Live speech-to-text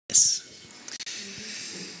Yes.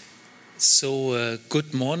 So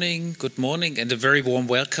good morning, and a very warm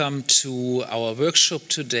welcome to our workshop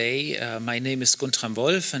today. My name is Guntram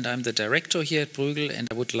Wolf, and I'm the director here at Bruegel, and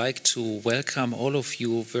I would like to welcome all of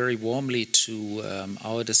you very warmly to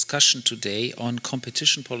our discussion today on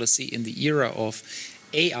competition policy in the era of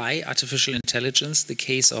AI, artificial intelligence, the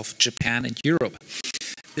case of Japan and Europe.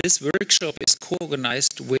 This workshop is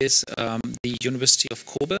co-organized with the University of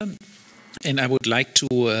Kobe, and I would like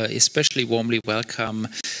to especially warmly welcome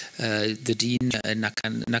the Dean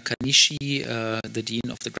Nakanishi, the Dean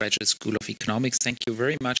of the Graduate School of Economics. Thank you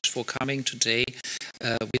very much for coming today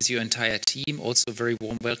with your entire team. Also, a very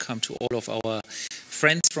warm welcome to all of our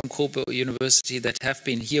friends from Kobe University that have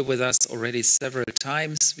been here with us already several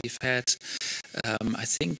times. We've had, I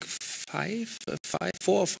think,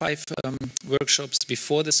 four or five workshops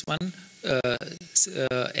before this one,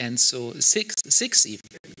 and so six even.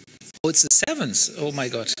 Oh, it's the seventh. Oh my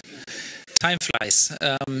God, time flies.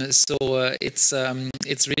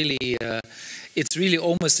 It's really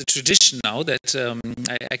almost a tradition now that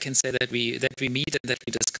I can say that we meet and that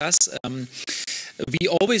we discuss. We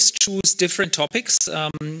always choose different topics.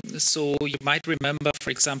 So you might remember, for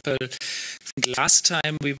example, I think last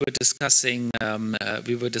time we were discussing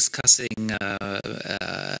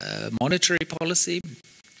monetary policy,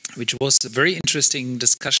 which was a very interesting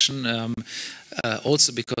discussion,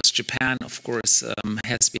 also because Japan, of course,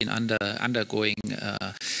 has been undergoing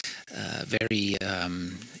very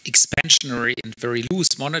expansionary and very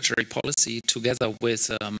loose monetary policy, together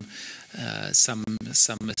with some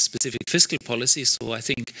specific fiscal policy. So I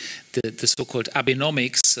think the so-called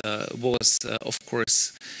Abenomics was, of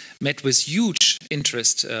course, met with huge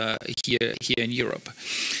interest here in Europe.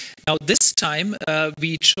 Now, this time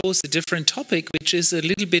we chose a different topic, which is a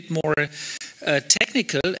little bit more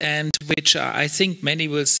technical, and which I think many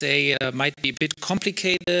will say might be a bit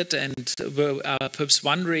complicated, and are perhaps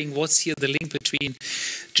wondering what's here the link between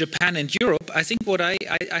Japan and Europe. I think what I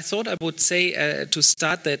thought I would say to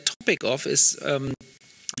start that topic off is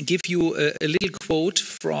give you a little quote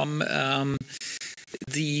from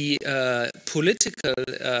the political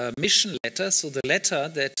mission letter, so the letter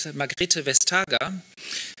that Margrethe Vestager,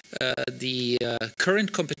 the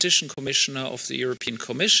current competition commissioner of the European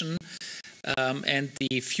Commission, and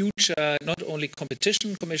the future not only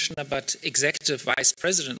competition commissioner but executive vice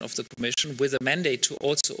president of the Commission, with a mandate to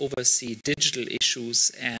also oversee digital issues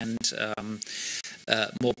and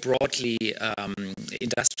more broadly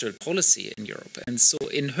industrial policy in Europe. And so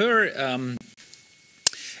in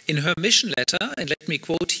her mission letter, and let me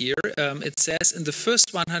quote here, it says, in the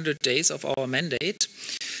first 100 days of our mandate,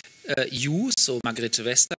 you, so Margrethe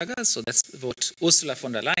Vestager, so that's what Ursula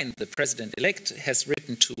von der Leyen, the president-elect, has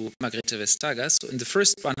written to Margrethe Vestager. So in the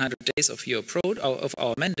first 100 days of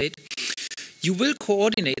our mandate, you will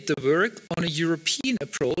coordinate the work on a European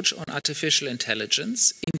approach on artificial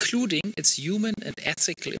intelligence, including its human and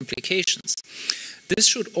ethical implications. This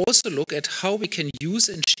should also look at how we can use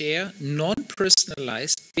and share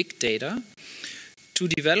non-personalized big data to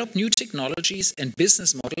develop new technologies and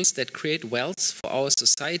business models that create wealth for our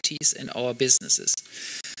societies and our businesses.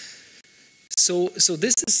 So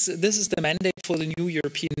this is the mandate for the new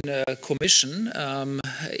European Commission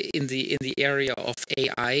in the area of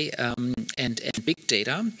AI and big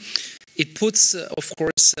data. It puts, of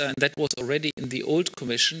course, and that was already in the old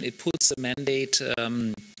Commission, it puts a mandate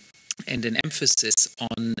and an emphasis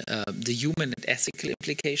on the human and ethical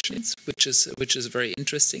implications, which is very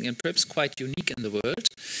interesting and perhaps quite unique in the world.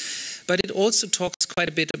 But it also talks quite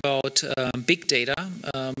a bit about big data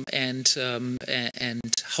and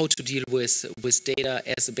how to deal with data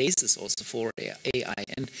as a basis also for AI.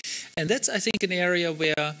 And that's, I think, an area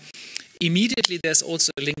where immediately there's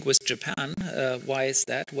also a link with Japan. Why is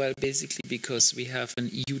that? Well, basically because we have an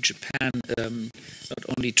EU-Japan not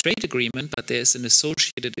only trade agreement, but there's an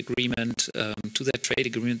associated agreement to that trade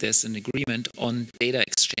agreement. There's an agreement on data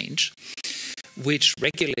exchange, which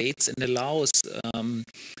regulates and allows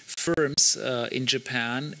firms in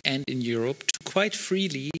Japan and in Europe to quite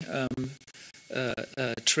freely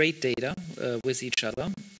trade data with each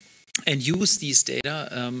other and use these data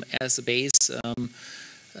as a base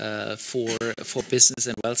for business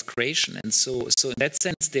and wealth creation. And so in that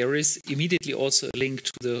sense, there is immediately also a link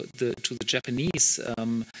to the Japanese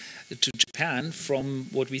to Japan from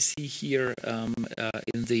what we see here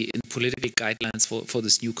in political guidelines for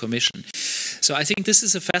this new commission. So I think this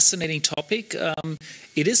is a fascinating topic.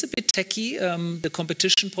 It is a bit techy. The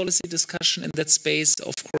competition policy discussion in that space,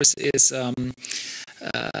 of course, is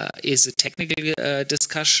a technical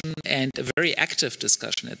discussion and a very active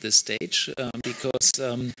discussion at this stage, because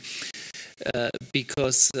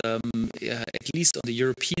because at least on the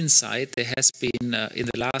European side, there has been in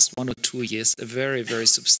the last 1 or 2 years a very, very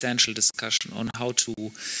substantial discussion on how to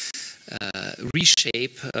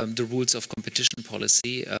reshape the rules of competition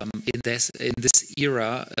policy in this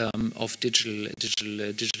era of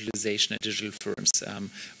digitalization and digital firms,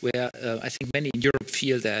 where I think many in Europe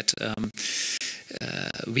feel that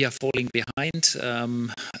we are falling behind.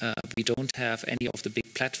 We don't have any of the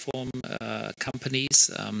big platform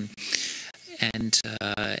companies. And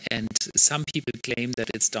some people claim that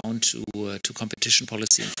it's down to competition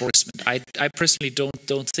policy enforcement. I personally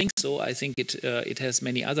don't think so. I think it has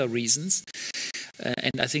many other reasons,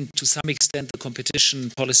 and I think to some extent the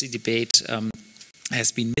competition policy debate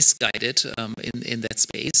has been misguided in that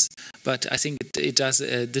space. But I think it does.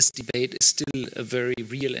 This debate is still a very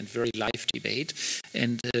real and very live debate,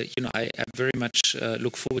 and I very much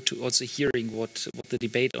look forward to also hearing what the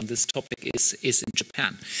debate on this topic is in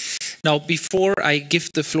Japan. Now, before I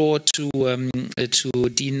give the floor to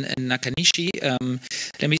Dean Nakanishi,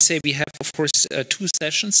 let me say we have, of course, 2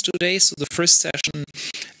 sessions today. So the first session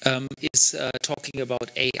is talking about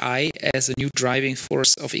AI as a new driving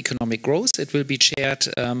force of economic growth. It will be chaired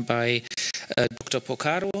by Dr.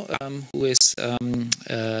 Porcaro, who is a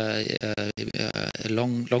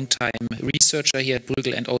long-time researcher here at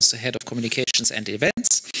Bruegel and also head of communications and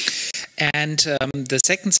events. And the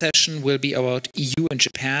second session will be about EU and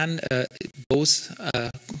Japan, both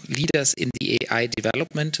leaders in the AI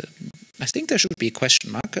development. I think there should be a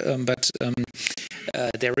question mark, but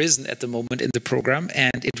there isn't at the moment in the program.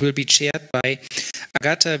 And it will be chaired by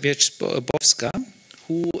Agata Wierzbowska,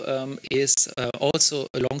 who is also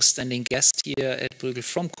a long-standing guest here at Bruegel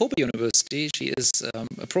from Kobe University. She is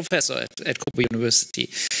a professor at Kobe University.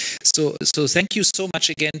 So thank you so much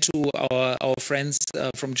again to our friends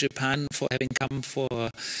from Japan for having come for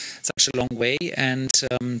such a long way. And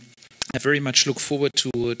I very much look forward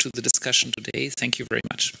to the discussion today. Thank you very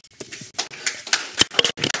much.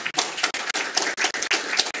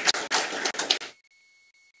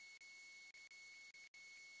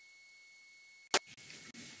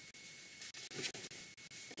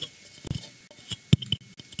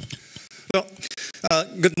 Well,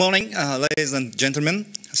 good morning, ladies and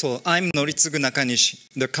gentlemen. So I'm Noritsugu Nakanishi,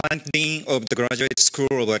 the current dean of the Graduate School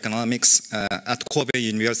of Economics at Kobe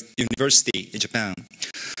University in Japan.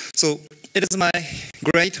 So it is my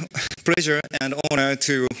great pleasure and honor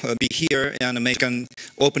to be here and make an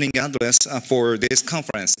opening address for this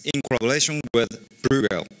conference in collaboration with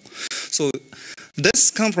Bruegel. So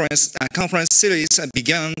this conference series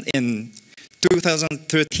began in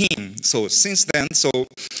 2013. So since then,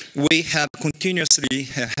 we have continuously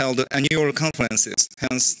held annual conferences.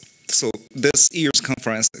 Hence, so this year's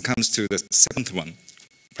conference comes to the 7th one.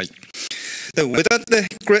 Right. So without the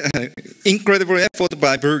incredible effort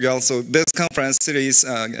by Bruegel, so this conference series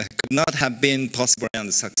could not have been possible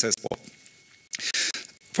and successful.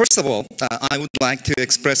 First of all, I would like to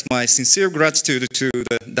express my sincere gratitude to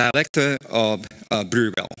the director of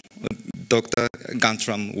Bruegel, Dr.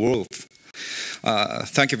 Guntram Wolf.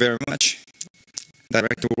 Thank you very much,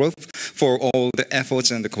 Director Wolf, for all the efforts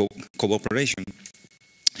and the cooperation.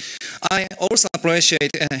 I also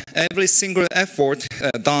appreciate every single effort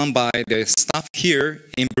done by the staff here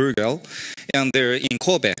in Bruegel and there in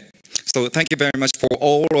Kobe. So thank you very much for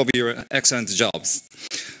all of your excellent jobs.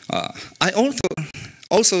 I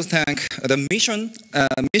also thank the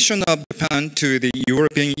mission of Japan to the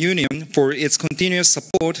European Union for its continuous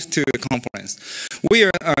support to the conference. We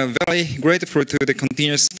are very grateful to the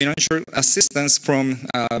continuous financial assistance from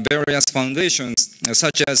various foundations,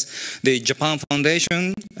 such as the Japan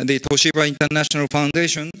Foundation, the Toshiba International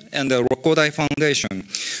Foundation, and the Rokodai Foundation.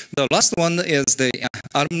 The last one is the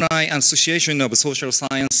Alumni Association of Social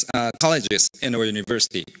Science Colleges in our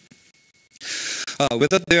university.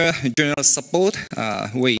 Without their generous support,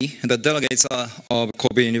 we, the delegates of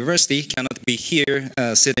Kobe University, cannot be here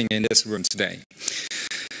sitting in this room today.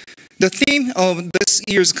 The theme of this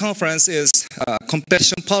year's conference is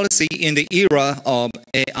competition policy in the era of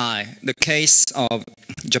AI, the case of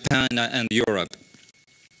Japan and Europe.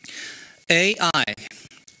 AI,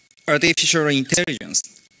 artificial intelligence,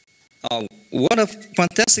 what a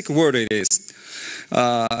fantastic word it is.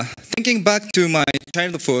 Thinking back to my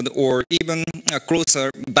childhood or even closer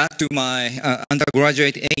back to my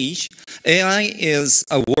undergraduate age, AI is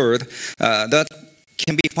a word that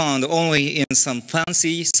can be found only in some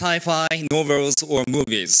fancy sci-fi novels or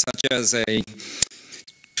movies, such as a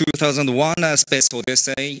 2001 Space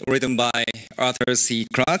Odyssey written by Arthur C.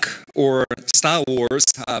 Clarke, or Star Wars,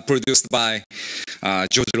 produced by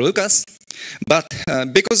George Lucas. But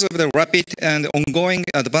because of the rapid and ongoing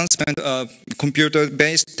advancement of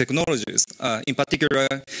computer-based technologies, in particular,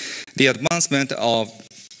 the advancement of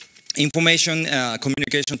information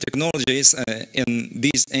communication technologies in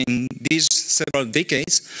these several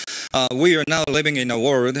decades, we are now living in a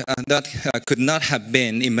world that could not have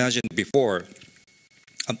been imagined before.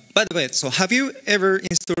 By the way, so have you ever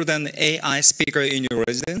installed an AI speaker in your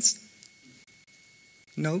residence?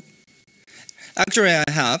 No? Actually, I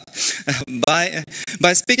have.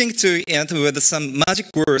 By speaking to it with some magic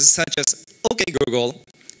words such as "Okay, Google,"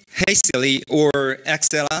 "Hey Siri," or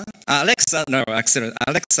Alexa,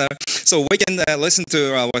 so we can listen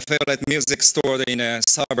to our favorite music stored in a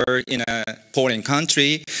server in a foreign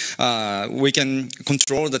country. We can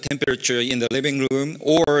control the temperature in the living room,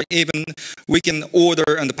 or even we can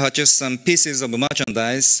order and purchase some pieces of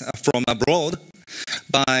merchandise from abroad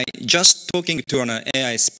by just talking to an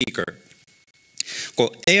AI speaker.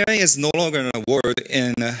 AI is no longer a word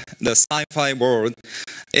in the sci-fi world.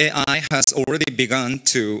 AI has already begun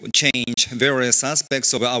to change various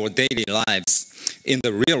aspects of our daily lives in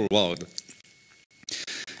the real world.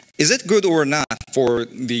 Is it good or not for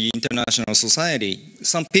the international society?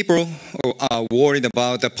 Some people are worried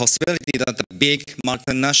about the possibility that the big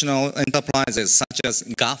multinational enterprises such as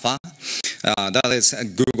GAFA, that is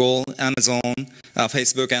Google, Amazon,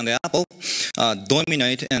 Facebook, and Apple,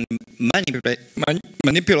 dominate and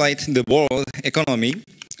manipulate the world economy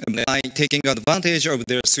by taking advantage of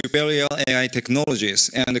their superior AI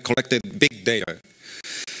technologies and collected big data.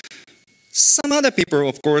 Some other people,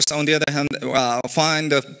 of course, on the other hand,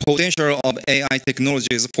 find the potential of AI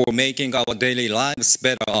technologies for making our daily lives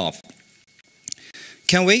better off.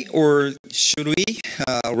 Can we or should we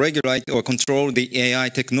regulate or control the AI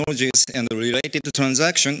technologies and the related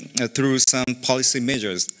transaction through some policy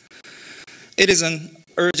measures? It is an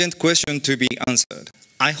urgent question to be answered.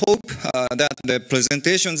 I hope that the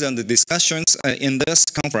presentations and the discussions in this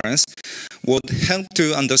conference would help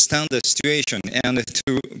to understand the situation and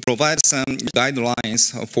to provide some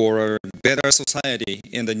guidelines for a better society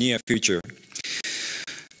in the near future.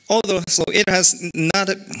 Although it has not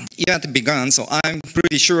yet begun, so I'm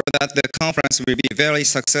pretty sure that the conference will be very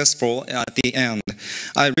successful at the end.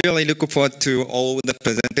 I really look forward to all the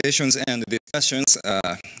presentations and discussions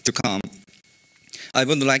to come. I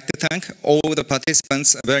would like to thank all the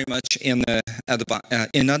participants very much in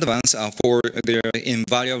advance for their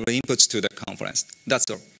invaluable inputs to the conference. That's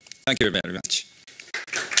all. Thank you very much.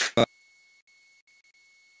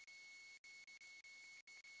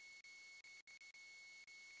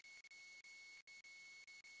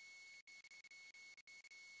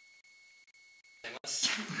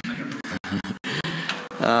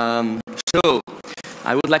 So,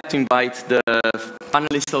 I would like to invite the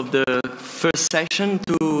panelists of the first session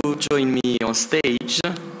to join me on stage.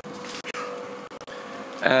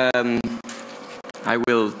 I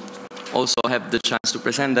will also have the chance to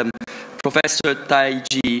present them. Professor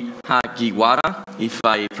Taiji Hagiwara, if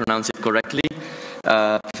I pronounce it correctly,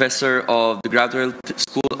 professor of the Graduate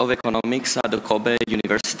School of Economics at the Kobe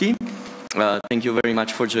University. Thank you very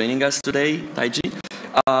much for joining us today, Taiji.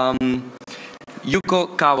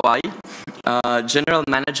 Yuko Kawai, General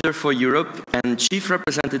Manager for Europe and Chief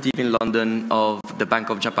Representative in London of the Bank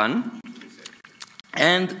of Japan.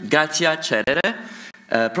 And Gatia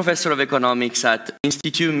Cerere, Professor of Economics at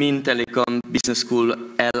Institut Mines Telecom Business School,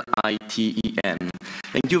 LITEM.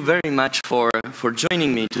 Thank you very much for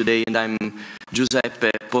joining me today, and I'm Giuseppe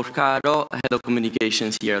Porcaro, Head of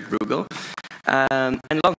Communications here at Bruegel. And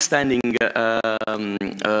long-standing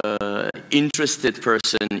interested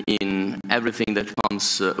person in everything that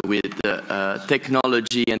comes with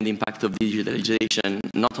technology and the impact of digitalization,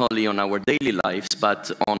 not only on our daily lives,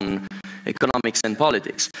 but on economics and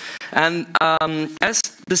politics. And as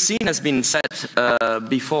the scene has been set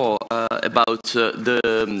before about the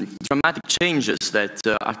dramatic changes that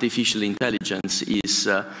artificial intelligence is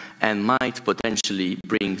and might potentially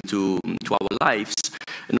bring to our lives,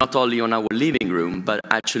 not only on our living room, but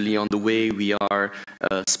actually on the way we are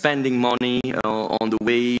spending money, on the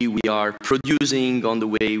way we are producing, on the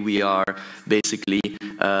way we are basically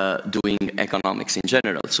doing economics in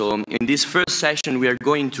general. So in this first session, we are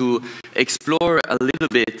going to explore a little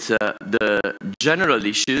bit the general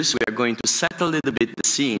issues. We are going to set a little bit the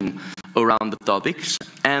scene around the topics.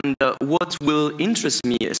 And what will interest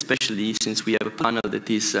me, especially since we have a panel that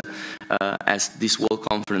is, as this World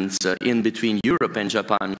Conference in between Europe and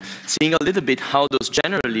Japan, seeing a little bit how those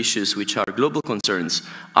general issues, which are global concerns,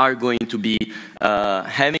 are going to be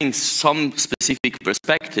having some specific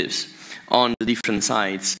perspectives on the different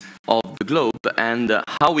sides of the globe, and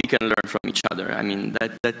how we can learn from each other. I mean,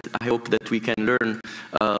 I hope that we can learn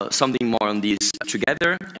something more on this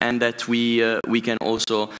together, and that we can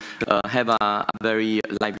also have a very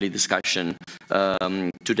lively discussion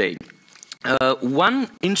today. One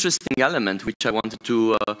interesting element which I wanted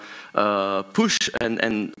to push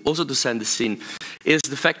and also to set the scene is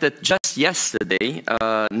the fact that just yesterday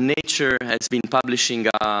Nature has been publishing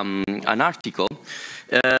an article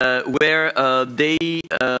where they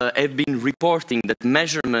have been reporting that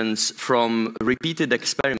measurements from repeated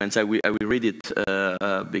experiments, I will read it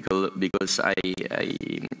because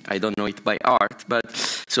I don't know it by heart, but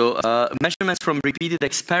so measurements from repeated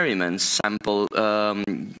experiments sample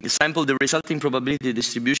the resulting probability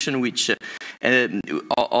distribution which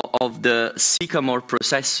of the Sycamore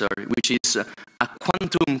processor, which is a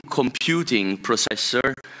quantum computing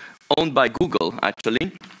processor owned by Google,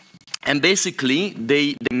 actually. And basically,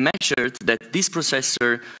 they measured that this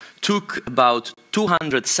processor took about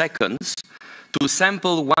 200 seconds to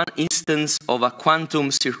sample one instance of a quantum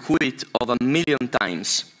circuit of 1,000,000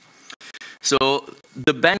 times. So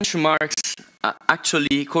the benchmarks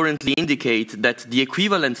actually currently indicate that the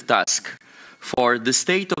equivalent task for the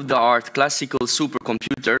state-of-the-art classical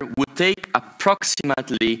supercomputer would take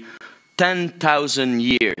approximately 10,000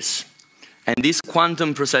 years. And this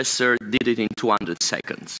quantum processor did it in 200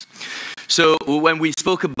 seconds. So when we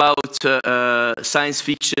spoke about science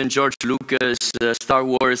fiction, George Lucas, Star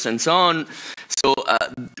Wars, and so on, so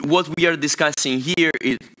what we are discussing here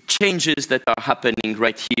is changes that are happening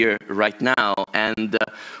right here, right now, and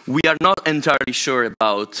we are not entirely sure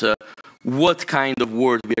about what kind of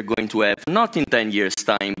world we are going to have, not in 10 years'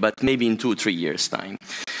 time, but maybe in 2-3 years' time.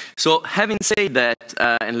 So having said that,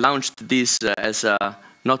 and launched this as a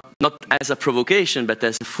not as a provocation, but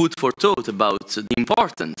as a food for thought about the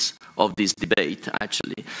importance of this debate,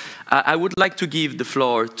 actually. I would like to give the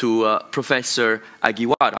floor to Professor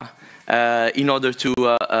Agiwara in order to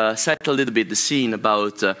set a little bit the scene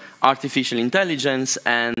about artificial intelligence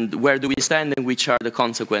and where do we stand and which are the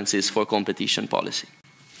consequences for competition policy.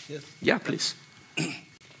 Yes. Yeah, please.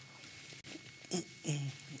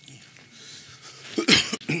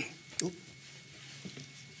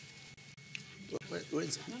 Where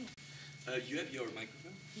is it? You have your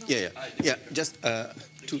microphone? No. Yeah. Just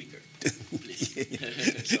to.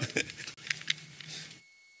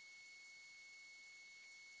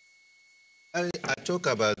 I talk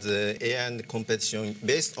about the AI and competition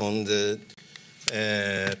based on the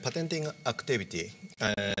patenting activity.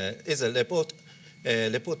 It's a report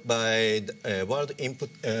by World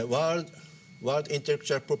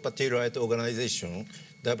Intellectual Property Rights Organization,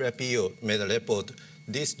 WPO, made a report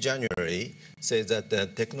this January, says that the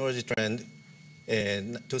technology trend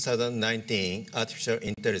in 2019, artificial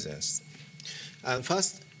intelligence. And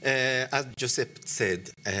first, as Joseph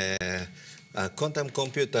said, quantum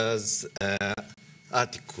computers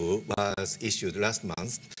article was issued last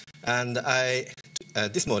month, and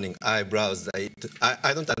this morning I browsed it.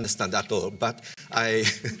 I don't understand at all, but I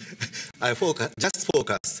just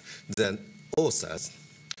focus the authors.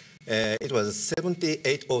 It was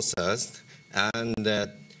 78 authors,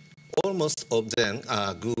 and almost of them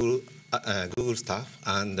are Google staff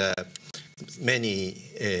and many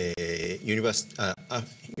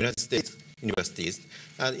United States universities,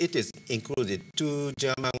 and it is included 2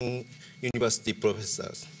 German university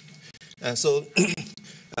professors. So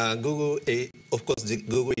Google, of course,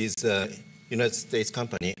 Google is a United States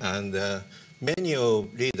company, and many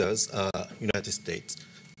of leaders are United States.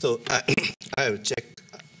 So I will check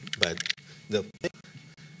by the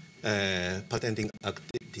patenting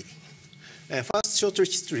activity. First short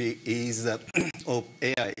history is of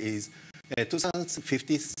AI is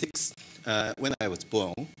 2056. When I was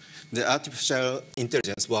born, the artificial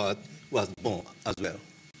intelligence was born as well.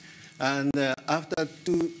 And after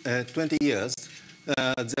 20 years,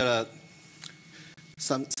 there are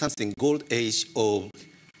something gold age of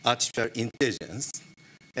artificial intelligence.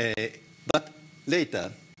 But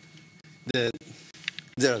later,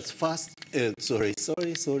 there's first. Sorry.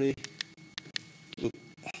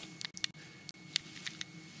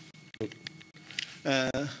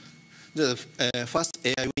 The first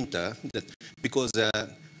AI winter, because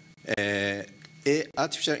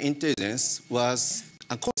artificial intelligence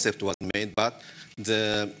a concept was made, but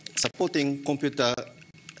the supporting computer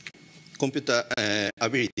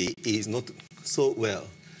ability is not so well.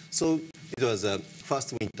 So it was a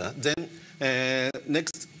first winter. Then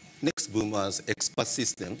next boom was expert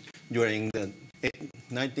system during the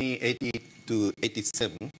 1980 to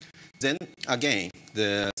 87. Then again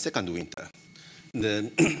the second winter.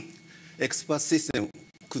 The expert system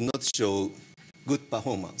could not show good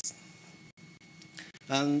performance.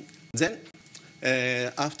 And then,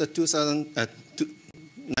 after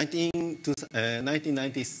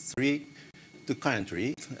 1993 to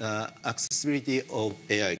currently, accessibility of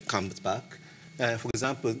AI comes back. For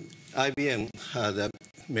example, IBM had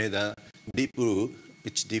made a Deep Blue,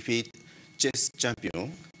 which defeat chess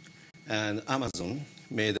champion, and Amazon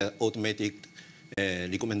made an automatic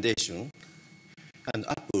recommendation, and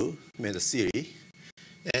Apple made a Siri,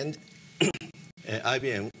 and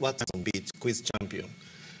IBM Watson beat quiz champion.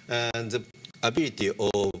 And the ability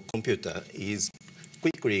of computer is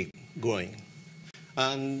quickly growing.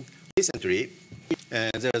 And recently,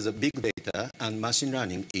 there is a big data and machine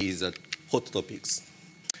learning is hot topics.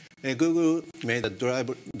 Google made a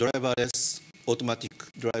driverless automatic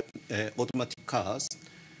cars,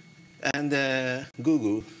 and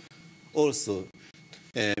Google also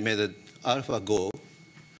made an AlphaGo,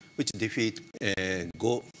 which defeat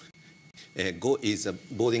Go. Go is a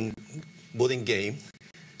boarding game,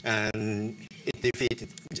 and it defeated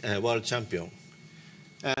world champion.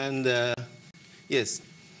 And yes,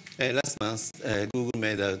 last month Google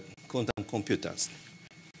made quantum computers.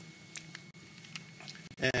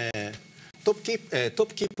 Top key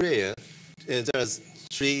player. There's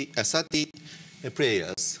 30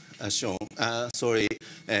 players shown. Sorry,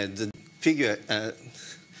 the figure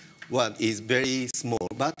one is very small,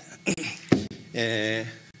 but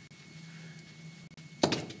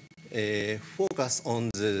focus on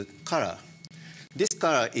the color. This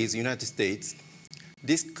color is United States.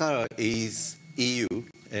 This color is EU,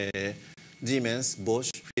 Siemens, Bosch,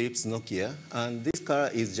 Philips, Nokia, and this color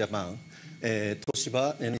is Japan,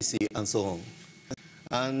 Toshiba, NEC, and so on.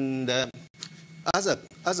 And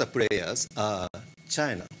other players are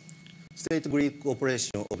China. State Grid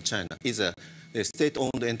Corporation of China is a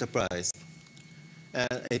state-owned enterprise,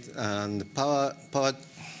 and power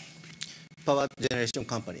generation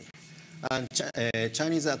company, and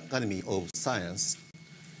Chinese Academy of Science,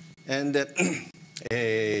 and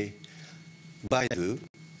Baidu,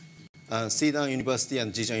 Xidan University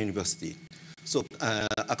and Zhejiang University. So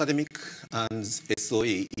academic and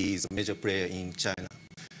SOE is a major player in China.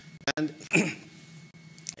 And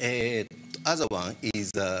other one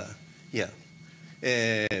is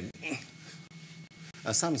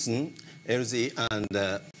Samsung, LG, and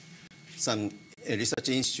some research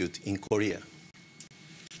institute in Korea.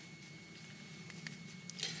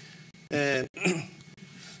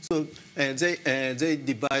 So they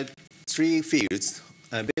divide three fields: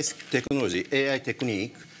 basic technology, AI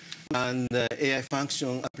technique, and AI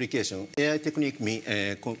function application. AI technique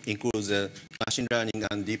includes machine learning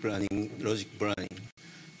and deep learning, logic learning.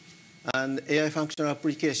 And AI function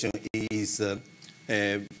application is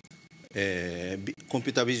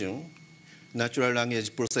computer vision, natural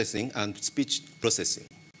language processing, and speech processing,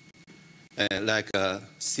 like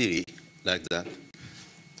Siri, like that.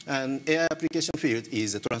 And AI application field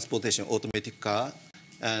is transportation, automatic car,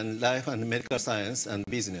 and life and medical science and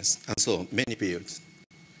business, and so many fields.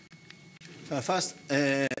 First,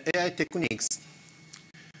 AI techniques.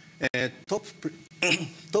 Top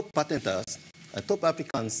patenters, top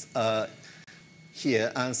applicants are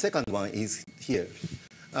here, and second one is here.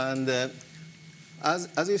 And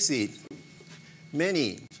as you see,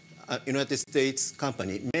 many United States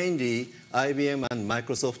company, mainly IBM and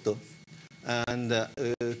Microsoft, and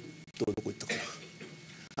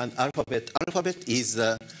Alphabet. Alphabet is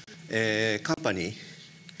a company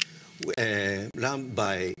run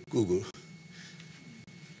by Google.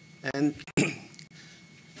 And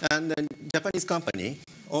Japanese company,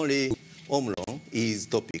 only Omron is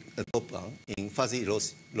top one in fuzzy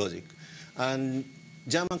logic. And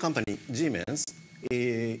German company, Siemens,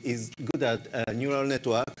 is good at neural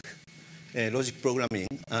network, logic programming,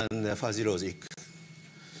 and fuzzy logic.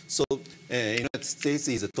 So United States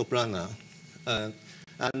is a top runner. And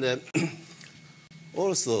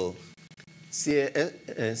also,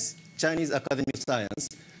 Chinese Academy of Science,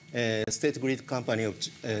 State Grid Company of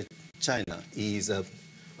China, is a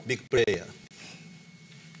big player.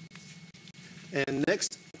 And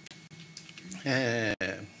next,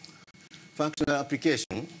 functional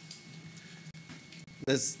application.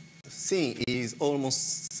 The thing is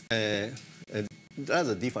almost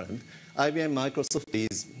rather different. IBM, Microsoft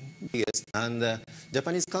is biggest, and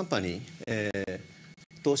Japanese company,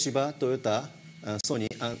 Toshiba, Toyota, Sony,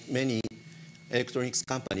 and many electronics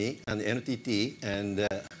company, and NTT, and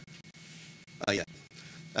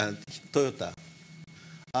Toyota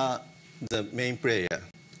are the main player.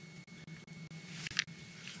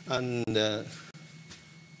 And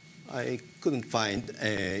I couldn't find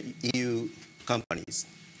EU companies.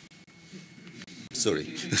 Sorry.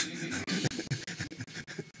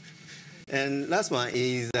 And last one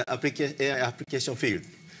is AI application field,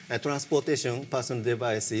 transportation, personal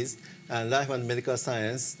devices, and life and medical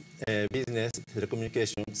science, business,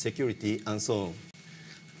 telecommunication, security, and so on.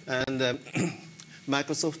 And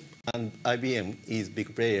Microsoft and IBM is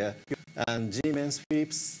big player, and Siemens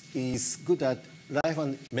Philips is good at life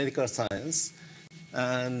and medical science,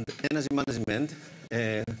 and energy management,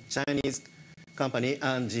 Chinese company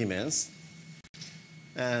and Siemens,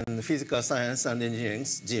 and physical science and engineering,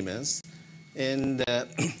 Siemens, and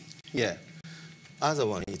yeah, other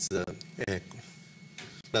one is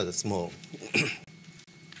rather small.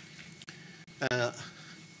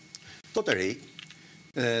 Totally,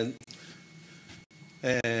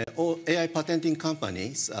 all AI patenting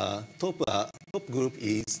companies, top group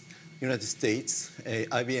is United States,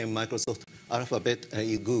 IBM, Microsoft, Alphabet,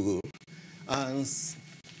 Google, and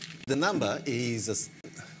the number is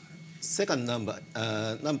second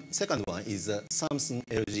one is Samsung,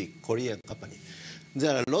 LG, Korean company.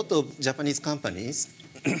 There are a lot of Japanese companies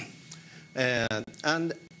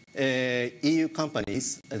and EU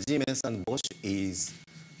companies. Siemens and Bosch is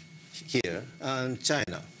here, and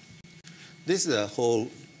China. This is a whole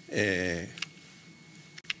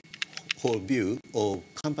view of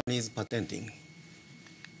companies patenting.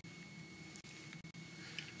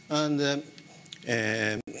 And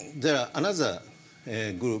there are another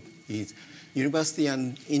group is University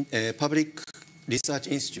and Public Research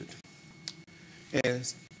Institute.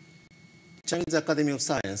 Chinese Academy of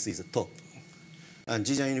Science is the top, and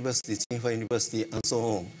Zhejiang University, Tsinghua University, and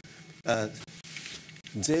so on.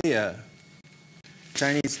 They are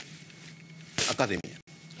Chinese academia,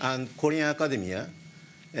 and Korean academia,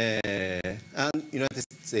 and United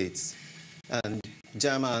States, and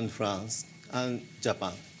Germany, and France, and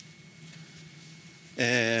Japan.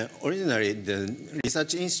 Originally, the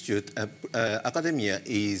research institute academia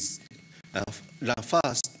is run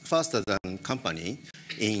faster than company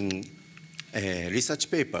in research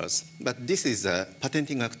papers, but this is a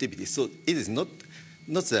patenting activity, so it is not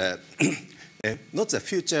the not the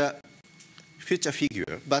future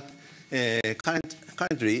figure, but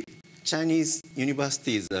currently Chinese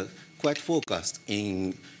universities are quite focused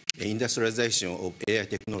in industrialization of AI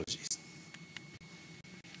technologies.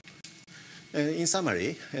 In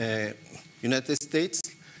summary, United States,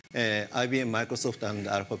 IBM, Microsoft, and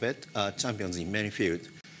Alphabet are champions in many fields.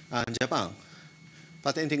 And Japan,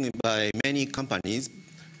 patenting by many companies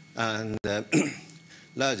and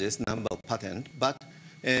largest number of patents, but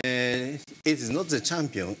it is not the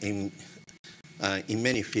champion in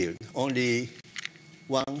many fields. Only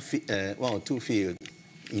one or two fields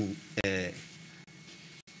in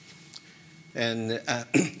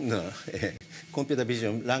computer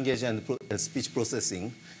vision, language and speech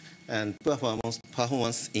processing, and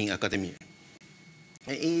performance in academia.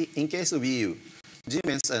 In case of EU,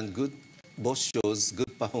 Siemens and Bosch shows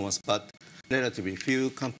good performance, but relatively few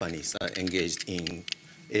companies are engaged in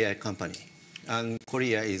AI company. And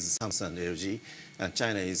Korea is Samsung and LG, and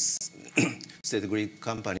China is state-grid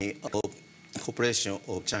company of cooperation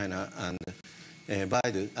of China and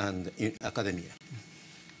Baidu and academia.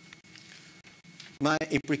 My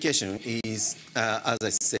implication is, as I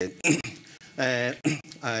said,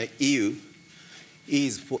 EU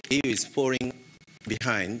is falling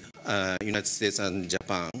behind United States and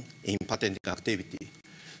Japan in patenting activity.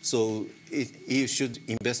 So EU should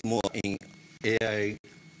invest more in AI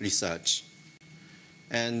research.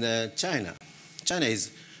 And China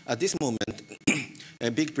is, at this moment,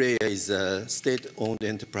 a big player is a state-owned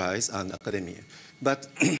enterprise and academia. But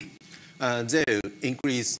they will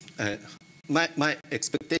increase, my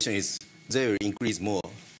expectation is they will increase more.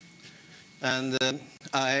 And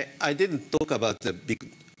I didn't talk about the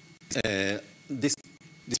big, this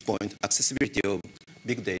point, accessibility of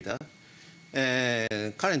big data.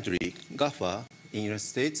 Currently, GAFA in the United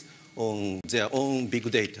States own their own big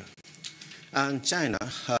data. And China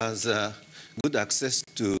has good access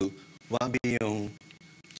to 1 billion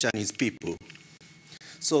Chinese people.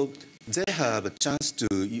 So they have a chance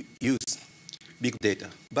to use big data.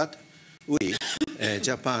 But we,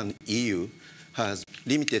 Japan, EU, has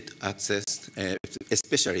limited access,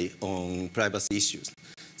 especially on privacy issues.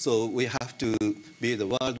 So we have to build a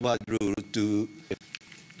worldwide rule to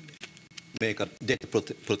make a data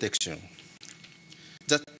protection.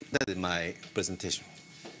 That is my presentation.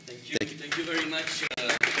 Thank you very much.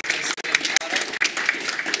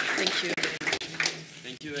 Thank you.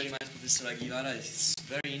 Thank you very much, Professor Aguilera. It's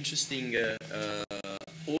very interesting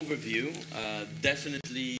overview,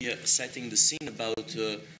 definitely setting the scene about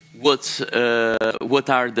what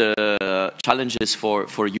are the challenges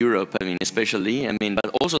for Europe, I mean, especially,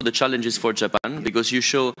 but also the challenges for Japan, because you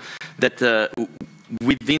show that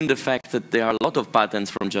within the fact that there are a lot of patents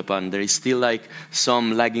from Japan, there is still like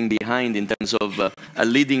some lagging behind in terms of a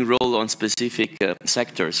leading role on specific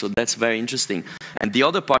sectors. So that's very interesting. And the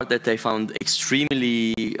other part that I found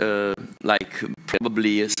extremely like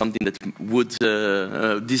probably something that would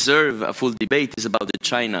deserve a full debate is about the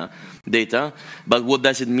China data. But what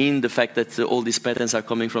does it mean, the fact that all these patents are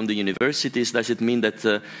coming from the universities? Does it mean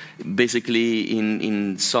that basically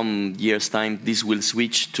in some years' time this will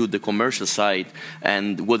switch to the commercial side,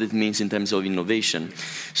 and what it means in terms of innovation?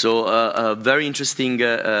 So very interesting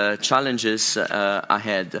challenges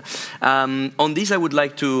ahead. On this I would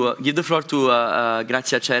like to give the floor to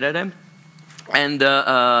Grazia Cerere and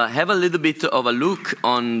have a little bit of a look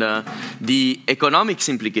on the economics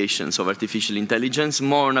implications of artificial intelligence,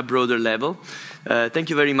 more on a broader level. Thank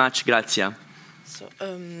you very much, Grazia. So,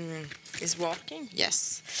 is working?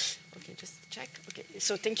 Yes. Okay, just check. Okay.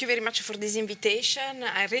 So thank you very much for this invitation.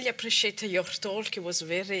 I really appreciate your talk. It was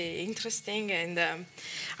very interesting, and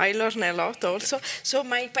I learned a lot also. So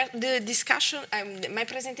the discussion, my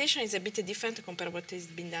presentation is a bit different compared to what has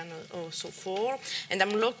been done so far. And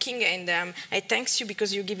I'm looking, and I thank you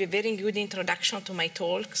because you give a very good introduction to my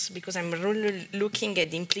talks, because I'm really looking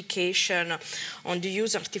at the implication on the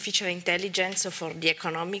use of artificial intelligence for the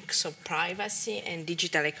economics of privacy and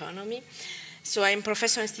digital economy. So I'm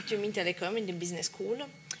Professor at Institute of Telecom in the business school.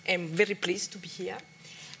 I'm very pleased to be here.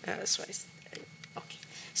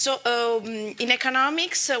 In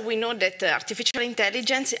economics, we know that artificial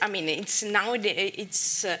intelligence, I mean, it's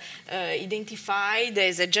identified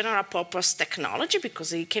as a general purpose technology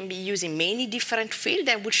because it can be used in many different fields.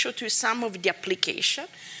 I will show to you some of the applications.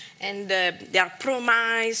 And they are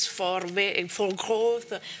promised for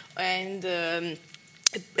growth and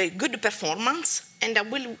good performance. And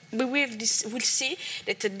we will see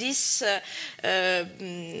that this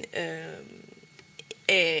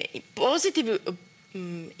positive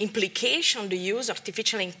implication, the use of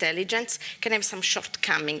artificial intelligence, can have some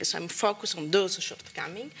shortcomings. So I'm focused on those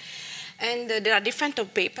shortcomings. And there are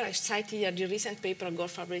different papers. I cited the recent paper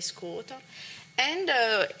of Fabrice co-author. And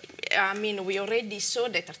I mean, we already saw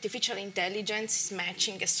that artificial intelligence is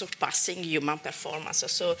matching and surpassing human performance.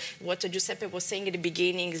 So what Giuseppe was saying at the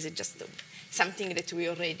beginning is just something that we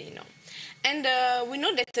already know. And we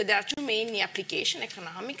know that there are two main applications,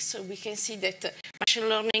 economics. So we can see that machine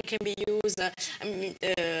learning can be used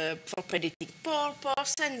for predicting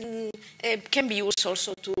purpose and can be used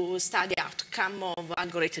also to study outcome of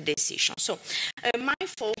algorithm decision. So my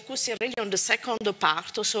focus is really on the second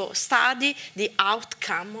part, so study the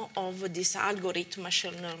outcome of this algorithm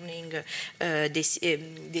machine learning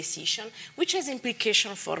decision, which has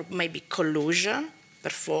implication for maybe collusion,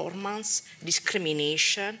 performance,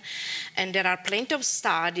 discrimination, and there are plenty of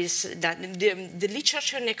studies that the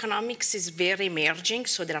literature in economics is very emerging,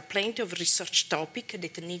 so there are plenty of research topics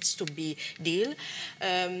that needs to be dealt.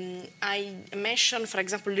 I mentioned, for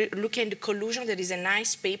example, looking at the collusion, there is a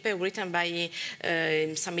nice paper written by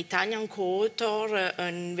some Italian co-author,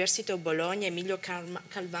 University of Bologna, Emilio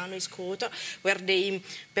Calvano is co-author, where they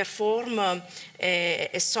perform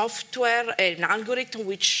a software, an algorithm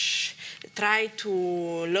which try to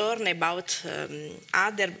learn about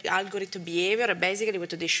other algorithm behavior. Basically,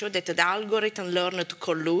 what they show that the algorithm learn to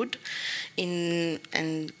collude,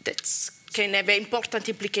 and that can have an important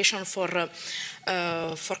implication for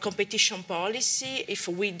competition policy. If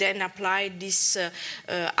we then apply this,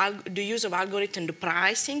 the use of algorithm to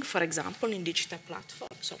pricing, for example, in digital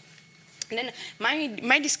platforms. So, and then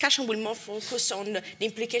my discussion will more focus on the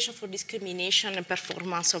implication for discrimination and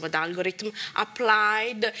performance of an algorithm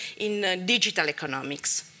applied in digital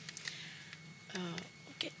economics.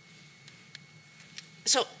 Okay.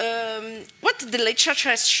 So what the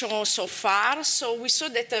literature has shown so far, so we saw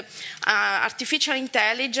that artificial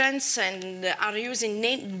intelligence are used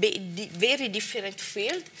in very different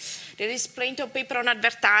fields. There is plenty of paper on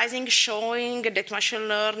advertising showing that machine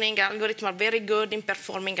learning algorithms are very good in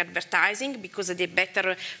performing advertising because they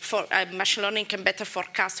better machine learning can better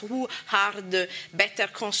forecast who are the better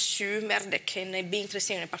consumers that can be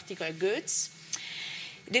interested in particular goods.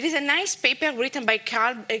 There is a nice paper written by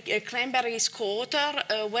Kleinberg's co-author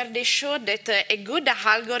where they show that a good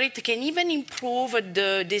algorithm can even improve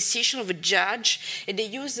the decision of a judge. And they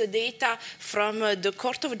use the data from the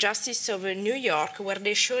Court of Justice of New York, where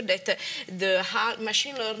they show that the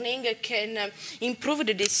machine learning can improve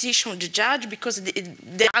the decision of the judge because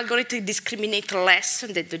the algorithm discriminates less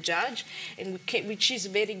than the judge, and which is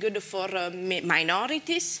very good for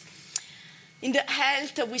minorities. In the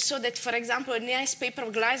health, we saw that, for example, a nice paper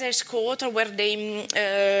of Gleiser's co-author where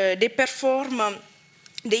they perform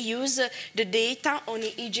they use the data on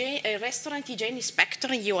a restaurant hygiene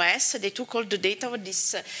inspector in US. They took all the data of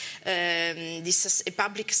this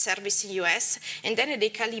public service in US, and then they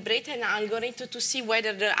calibrate an algorithm to see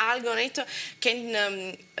whether the algorithm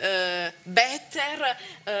can better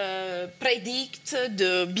predict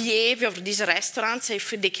the behavior of these restaurants,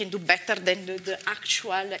 if they can do better than the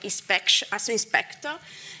actual inspector.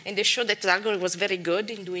 And they showed that the algorithm was very good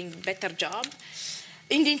in doing a better job.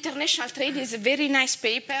 In the international trade is a very nice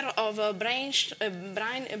paper of Brian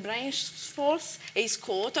Schwartz, his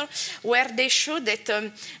co-author, where they show that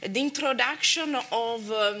the introduction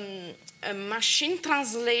of machine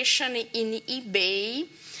translation in eBay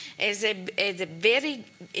is a very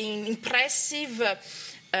impressive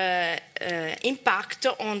impact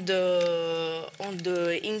on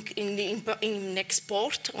in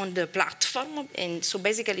export on the platform. And so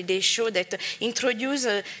basically they show that introduce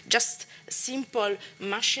just simple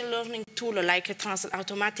machine learning tool like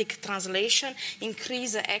automatic translation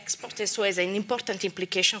increase export, as well as an important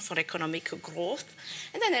implication for economic growth.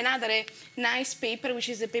 And then another nice paper, which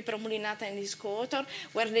is a paper of Mulinata and his co-author,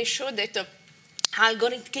 where they show that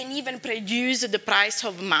algorithm can even produce the price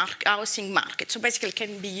of housing market. So basically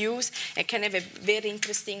can be used and can have a very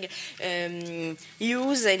interesting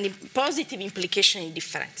use and positive implication in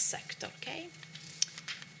different sectors, okay?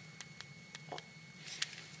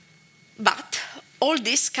 But all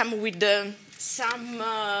this comes with some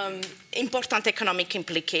important economic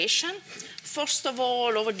implication. First of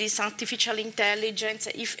all, over this artificial intelligence,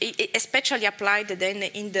 especially applied then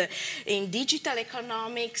in digital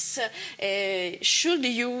economics, should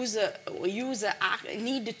need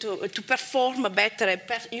to perform better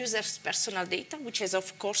users' personal data, which has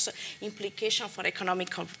of course implication for economic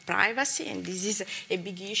privacy, and this is a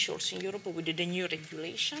big issue also in Europe with the new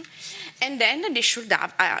regulation. And then they should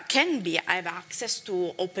have have access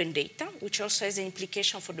to open data, which also has an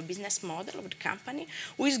implication for the business model of the company,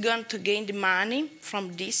 who is going to gain the money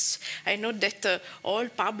from this. I know that all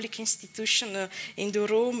public institutions in the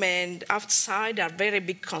room and outside are very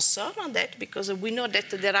big concerned on that, because we know that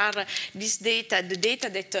there are this data, the data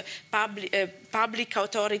that public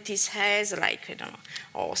authorities has, like, I don't know,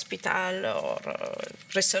 hospital or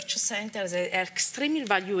research centers, are extremely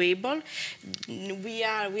valuable. We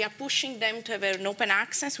are pushing them to have an open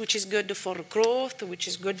access, which is good for growth, which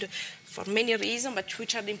is good for many reasons, but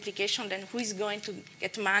which are the implications, then who is going to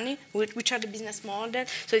get money, which are the business models.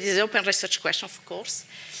 So it is an open research question, of course.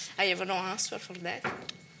 I have no answer for that.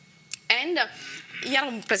 And here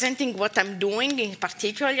I'm presenting what I'm doing, in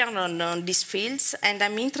particular on these fields, and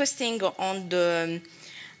I'm interested on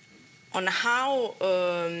how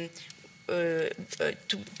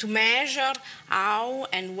to measure how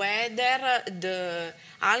and whether the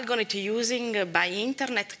algorithm using by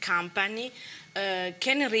internet company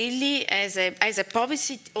can really, as a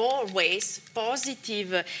always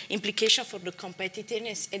positive implication for the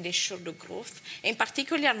competitiveness and ensure the growth. In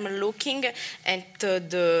particular, I'm looking at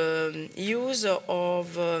the use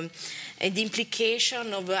of the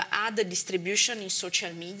implication of ad distribution in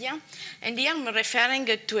social media. And here I'm referring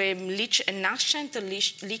to a nascent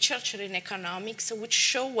literature in economics, which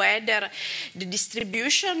show whether the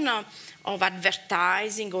distribution of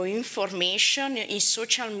advertising or information in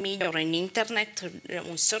social media or in internet,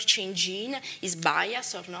 on search engine, is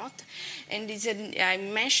biased or not. And I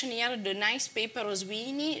mentioned here the nice paper of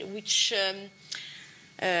Sweeney, which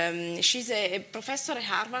she's a professor at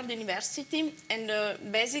Harvard University, and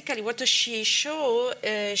basically what she showed,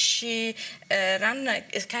 she ran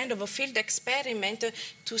a kind of a field experiment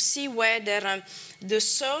to see whether the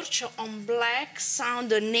search on black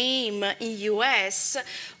sound name in US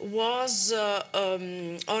was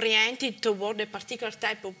oriented toward a particular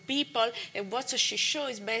type of people. And what she showed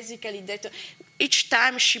is basically that each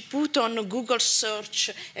time she put on Google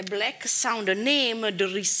search a black sound name, the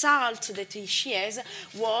result that she has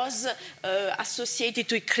was associated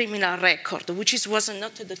to a criminal record, which was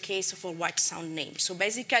not the case for white sound names. So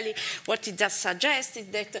basically what it does suggest is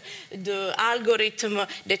that the algorithm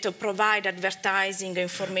that provide advertising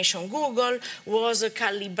information on Google was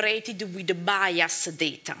calibrated with the bias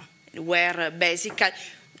data, where basically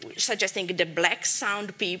suggesting the black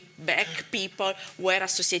sound black people were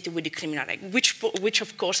associated with the criminal record, which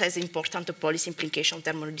of course has important policy implication in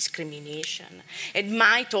terms of discrimination. It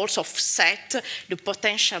might also offset the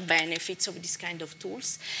potential benefits of this kind of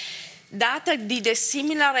tools. Data did a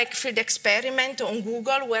similar field experiment on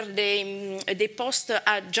Google, where they post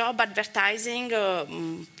a job advertising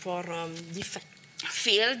for different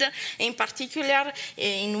field. In particular,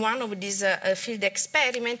 in one of these field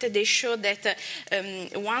experiments, they showed that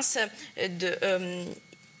once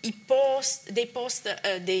they post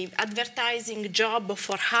the advertising job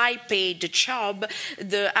for high-paid job.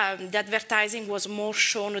 The advertising was more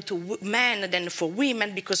shown to men than for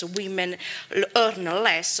women because women earn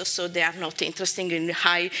less, so they are not interested in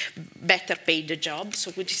better paid jobs,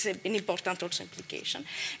 so which is an important also implication.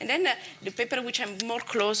 And then the paper which I'm more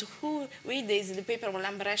close with is the paper of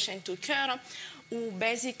Lambrecht and Tucker, who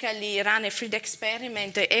basically ran a field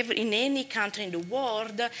experiment in any country in the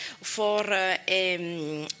world for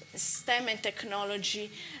STEM and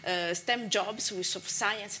technology, STEM jobs with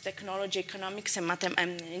science, technology, economics, and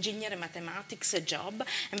engineering and mathematics job.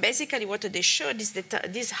 And basically what they showed is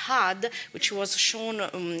that this ad, which was shown,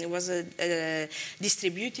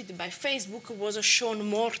 distributed by Facebook, was shown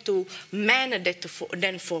more to men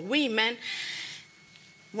than for women.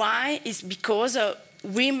 Why? It's because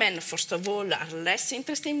women, first of all, are less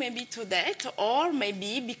interested maybe to that, or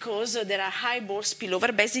maybe because there are high ball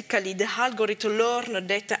spillover. Basically, the algorithm learned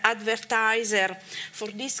that advertisers for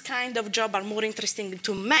this kind of job are more interesting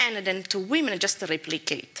to men than to women, just to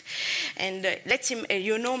replicate. And let's see,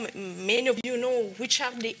 many of you know which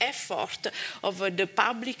are the effort of the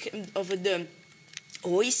public, of the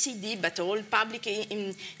OECD, but all public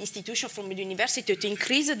institutions from the university to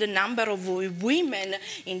increase the number of women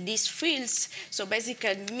in these fields. So basically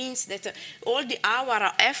it means that all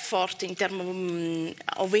our effort in terms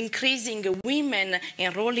of increasing women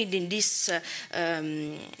enrolling in these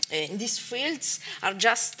fields are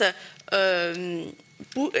just in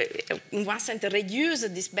one sense reduce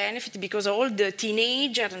this benefit because all the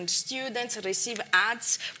teenagers and students receive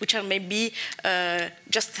ads which are maybe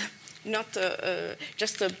just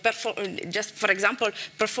for example,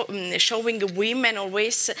 showing women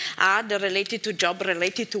always ad related to job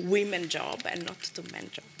related to women job and not to men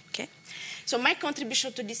job. Okay, so my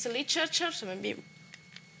contribution to this literature.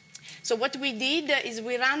 So what we did is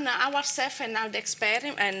we ran ourselves an ad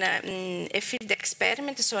experiment, a field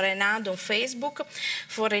experiment, so an ad on Facebook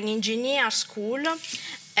for an engineer school.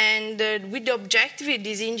 And with the objective,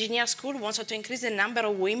 this engineer school wanted to increase the number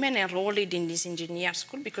of women enrolled in this engineer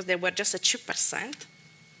school because they were just 2%.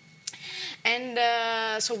 And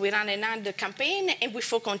so we ran an ad campaign and we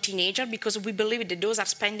focus on teenagers because we believe that those are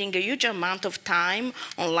spending a huge amount of time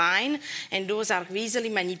online and those are easily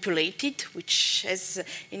manipulated, which has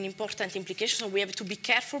an important implication. So we have to be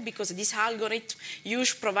careful because this algorithm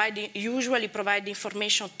usually provide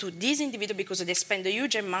information to these individuals because they spend a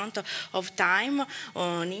huge amount of time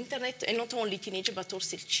on internet, and not only teenagers but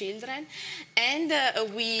also children. And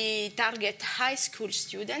we target high school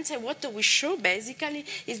students, and what we show basically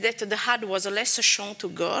is that the ad was less shown to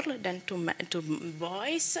girls than to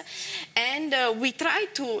boys. And we try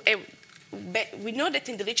to, we know that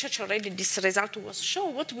in the literature already this result was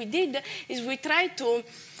shown. What we did is we tried to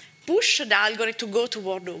push the algorithm to go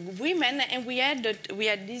toward women, and we had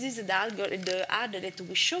this is the algorithm, the ad that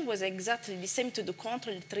we showed was exactly the same to the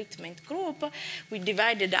control treatment group. We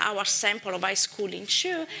divided our sample of high school in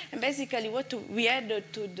two, and basically what we had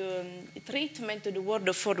to the treatment to the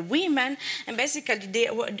word for women, and basically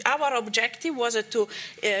our objective was to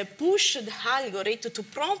push the algorithm, to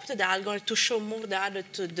prompt the algorithm to show more data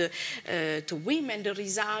to women. The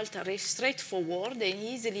result are straightforward and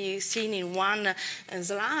easily seen in one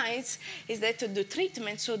slide. Is that the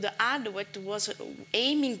treatment, so the ad what was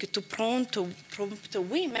aiming to prompt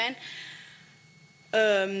women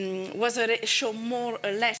was show more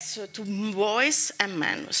or less to boys and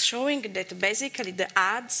men, showing that basically the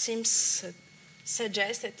ad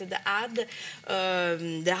suggests that the ad,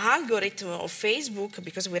 the algorithm of Facebook,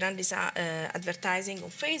 because we run this advertising on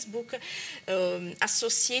Facebook,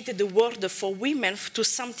 associated the word for women to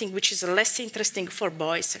something which is less interesting for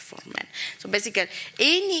boys and for men. So basically,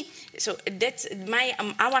 that's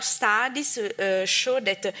our studies show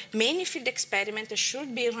that many field experiments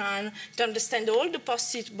should be run to understand all the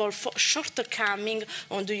possible shortcomings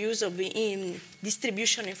on the use of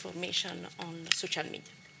distribution information on social media.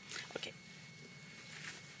 Okay.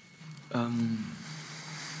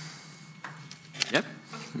 Yep.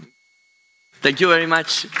 Thank you very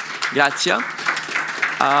much, Grazia.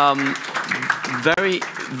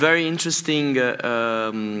 Very interesting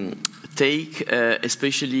take,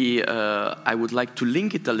 especially I would like to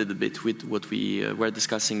link it a little bit with what we were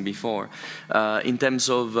discussing before in terms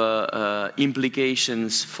of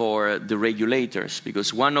implications for the regulators,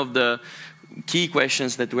 because one of the key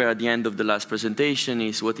questions that were at the end of the last presentation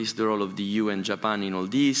is what is the role of the EU and Japan in all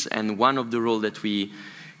this, and one of the role that we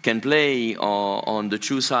can play on the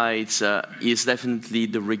two sides is definitely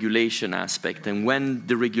the regulation aspect. And when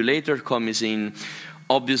the regulator comes in,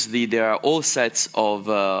 obviously there are all sets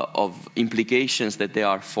of implications that they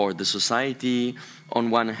are for the society, on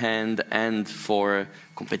one hand and for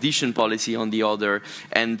competition policy on the other.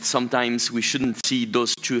 And sometimes we shouldn't see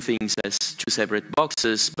those two things as two separate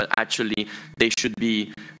boxes, but actually they should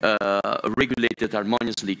be regulated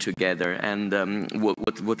harmoniously together. And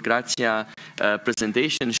what Grazia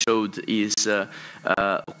presentation showed is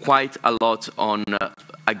quite a lot on,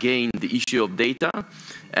 again, the issue of data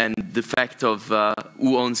and the fact of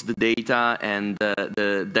who owns the data, and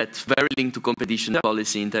that's very linked to competition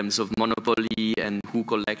policy in terms of monopoly and who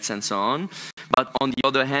collects and so on. But on the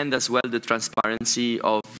other hand, as well, the transparency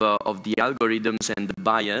of the algorithms and the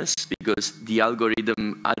bias, because the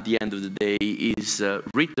algorithm at the end of the day is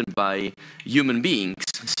written by human beings.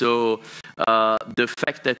 So the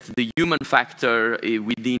fact that the human factor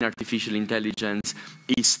within artificial intelligence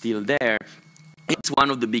is still there, it's one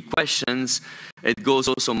of the big questions. It goes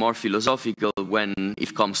also more philosophical when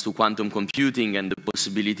it comes to quantum computing and the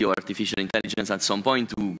possibility of artificial intelligence at some point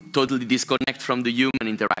to totally disconnect from the human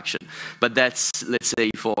interaction. But that's, let's say,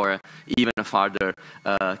 for even a further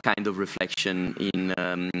kind of reflection in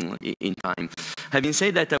time. Having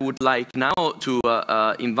said that, I would like now to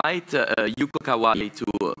invite Yuko Kawai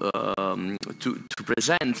to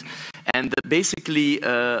present and basically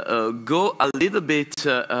go a little bit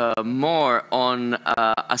more on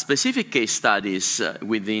a specific case studies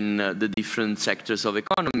within the different sectors of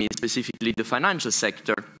economy, specifically the financial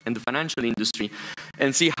sector and the financial industry,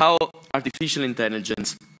 and see how artificial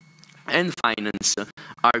intelligence and finance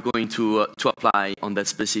are going to apply on that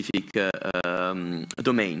specific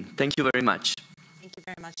domain. Thank you very much. Thank you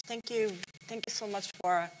very much. Thank you so much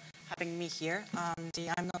for having me here.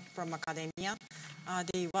 I'm not from academia.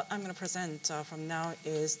 What I'm going to present from now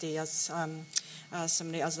is as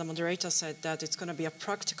the moderator said, that it's going to be a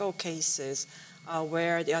practical cases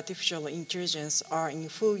where the artificial intelligence are in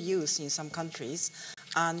full use in some countries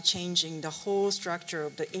and changing the whole structure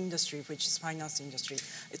of the industry, which is finance industry.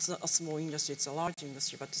 It's not a small industry, it's a large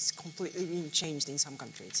industry, but it's completely being changed in some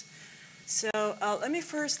countries. So let me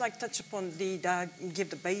first touch upon give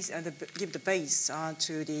the base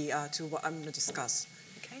to what I'm going to discuss.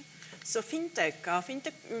 Okay, so fintech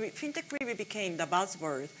really became the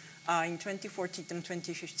buzzword in 2014 and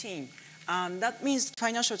 2015. That means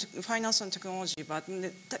finance and technology, but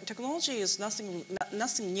technology is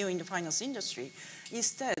nothing new in the finance industry.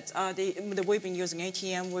 Instead, we've been using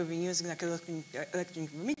ATM, we've been using electronic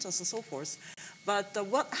remittance and so forth. But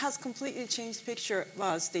what has completely changed the picture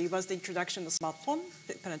was the introduction of the smartphone,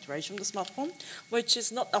 the penetration of the smartphone, which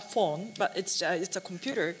is not a phone, but it's a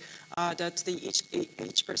computer that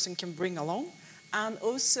each person can bring along, and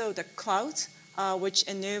also the cloud, which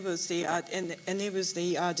enables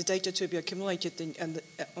the data to be accumulated in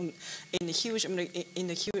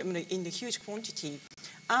the huge quantity,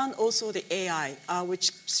 and also the AI,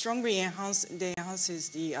 which strongly enhances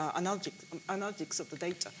the analytics of the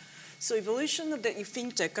data. So evolution of the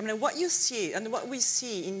fintech, what you see and what we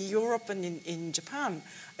see in Europe and in Japan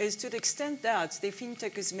is to the extent that the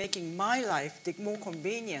fintech is making my life more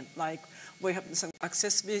convenient, like we have some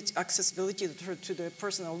accessibility to the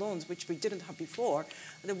personal loans, which we didn't have before.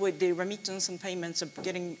 With the remittance and payments are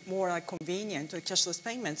getting more convenient, or cashless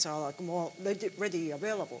payments are more readily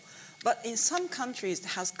available. But in some countries, it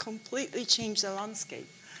has completely changed the landscape.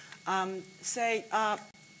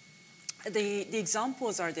 The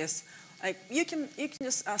examples are this: you can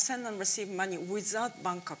just send and receive money without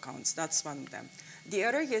bank accounts. That's one of them. The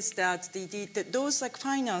other is that those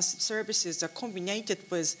finance services are combined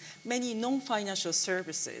with many non-financial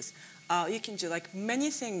services. You can do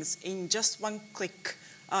many things in just one click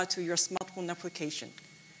to your smartphone application.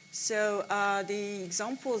 So the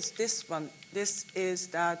example is this one. This is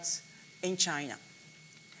that in China.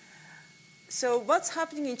 So what's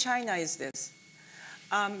happening in China is this.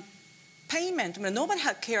 Payment, nobody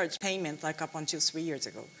had cared payment up until 3 years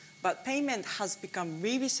ago. But payment has become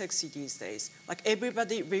really sexy these days.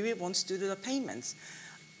 Everybody really wants to do the payments.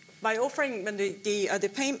 By offering the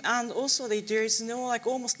payment, and also there is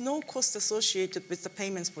almost no cost associated with the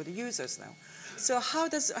payments for the users now. So how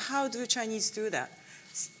do Chinese do that?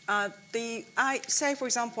 Say, for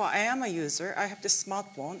example, I am a user. I have this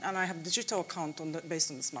smartphone, and I have digital account based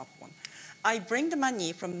on the smartphone. I bring the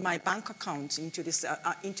money from my bank account into this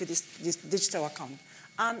digital account,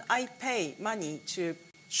 and I pay money to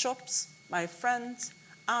shops, my friends,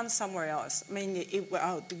 and somewhere else, mainly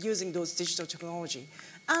using those digital technology.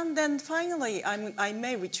 And then finally, I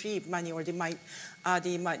may retrieve money, or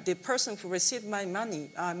the person who received my money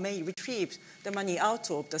may retrieve the money out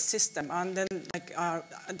of the system and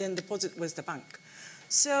then deposit with the bank.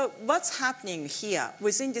 So what's happening here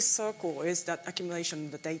within this circle is that accumulation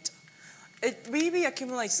of the data. it really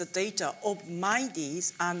accumulates the data of my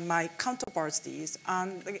Ds and my counterparts Ds,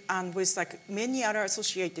 and with like many other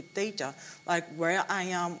associated data, like where I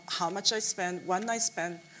am, how much I spend, when I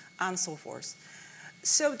spend, and so forth.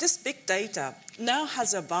 So this big data now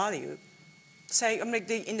has a value. Say,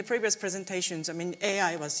 in the previous presentations,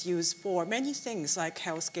 AI was used for many things like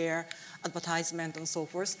healthcare, advertisement, and so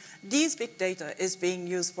forth. These big data is being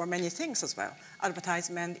used for many things as well.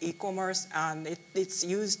 Advertisement, e-commerce, and it's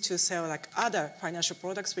used to sell like other financial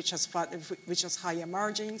products which has higher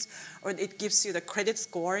margins, or it gives you the credit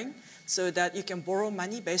scoring so that you can borrow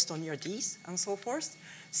money based on your Ds and so forth.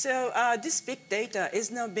 So this big data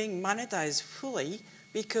is now being monetized fully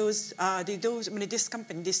because this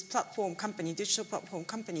company, this platform company, digital platform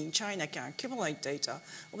company in China can accumulate data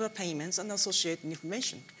of the payments and associated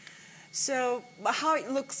information. So how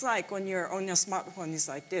it looks like when you're on your smartphone is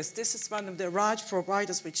like this. This is one of the large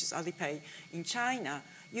providers, which is Alipay in China.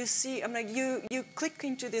 You see, you click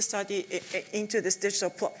into this digital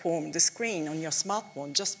platform, the screen on your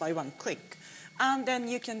smartphone just by one click. And then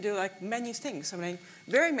you can do like many things,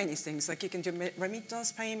 very many things. Like you can do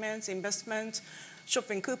remittance payments, investment,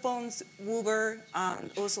 shopping coupons, Uber,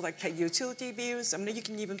 and also like pay utility bills. You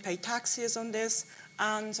can even pay taxes on this.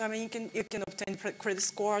 And you can obtain credit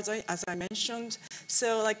scores, as I mentioned.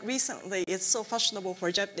 So like recently, it's so fashionable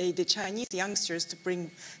for the Chinese youngsters to bring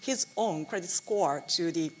his own credit score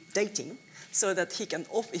to the dating, so that he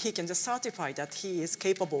can just certify that he is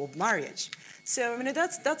capable of marriage. So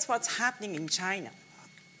that's what's happening in China.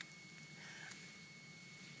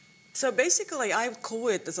 So basically, I call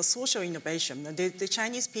it as a social innovation. The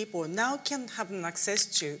Chinese people now can have an access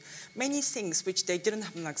to many things which they didn't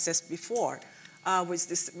have an access before with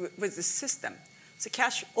this system. So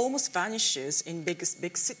cash almost vanishes in big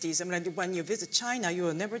cities. When you visit China, you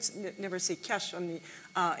will never see cash in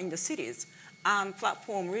the cities. And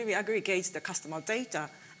platform really aggregates the customer data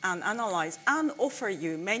and analyze and offer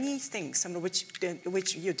you many things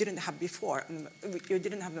which you didn't have before, you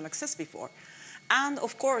didn't have an access before. And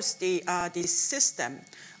of course, the system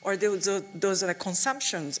or those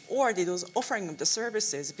consumptions or those offering of the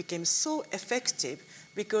services became so effective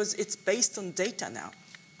because it's based on data now.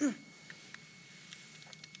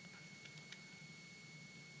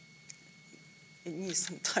 It needs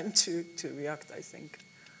some time to react, I think.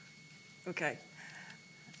 Okay.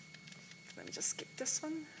 Let me just skip this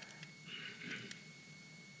one.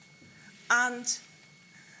 And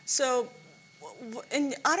so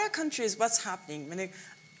in other countries, what's happening?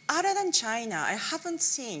 Other than China, I haven't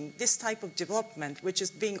seen this type of development, which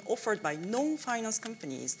is being offered by non-finance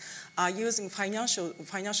companies using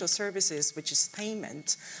financial services, which is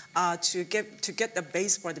payment, to get the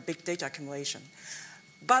base for the big data accumulation.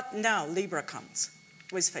 But now Libra comes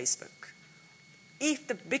with Facebook. If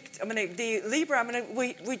the Libra,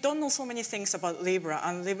 we don't know so many things about Libra,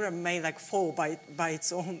 and Libra may fall by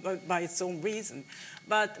its own reason.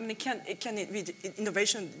 But can it be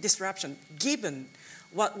innovation disruption given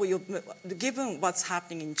what's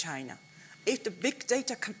happening in China? If the big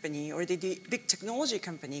data company or the big technology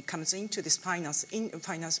company comes into this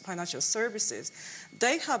financial services,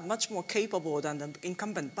 they have much more capable than the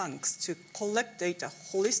incumbent banks to collect data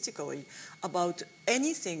holistically about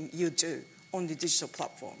anything you do on the digital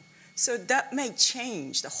platform. So that may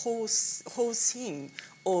change the whole scene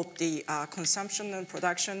of the consumption and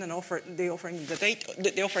production and offering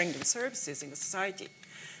the services in the society.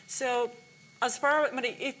 So as far as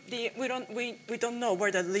we don't know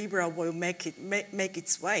whether Libra will make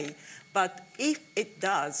its way, but if it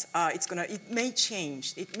does, it may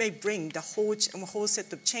change. It may bring the whole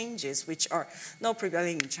set of changes which are now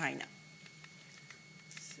prevailing in China.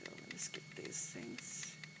 So let me skip these things.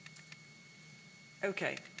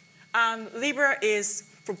 Okay, Libra is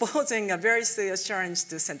proposing a very serious challenge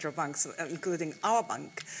to central banks, including our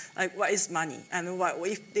bank. Like, what is money, and what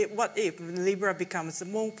if Libra becomes the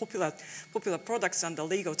more popular products under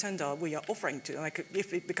legal tender we are offering to? Like,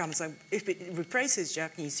 if it replaces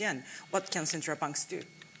Japanese yen, what can central banks do?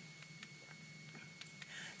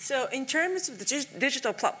 So in terms of the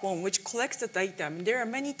digital platform which collects the data, there are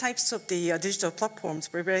many types of the digital platforms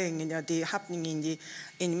prevailing happening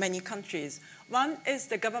in many countries. One is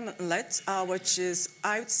the government-led, which is,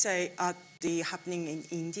 I would say, happening in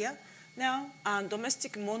India now. And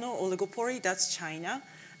domestic mono oligopoly, that's China.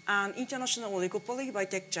 And international oligopoly by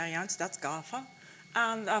tech giants, that's GAFA.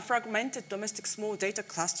 And fragmented domestic small data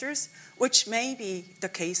clusters, which may be the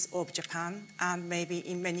case of Japan and maybe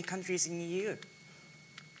in many countries in the EU.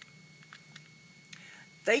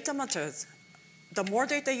 Data matters. The more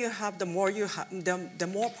data you have, the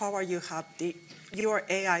more power you have. Your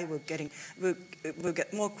AI will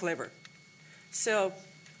get more clever. So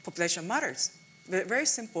population matters. Very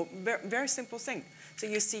simple, very simple thing. So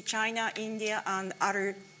you see China, India, and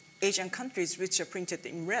other Asian countries which are printed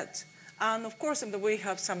in red. And of course, we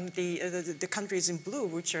have some the countries in blue,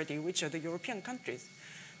 which are the European countries.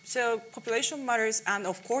 So population matters, and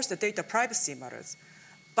of course, the data privacy matters.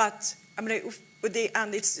 But I mean,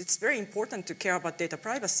 and it's very important to care about data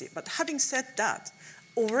privacy. But having said that,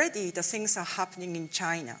 already the things are happening in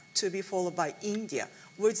China to be followed by India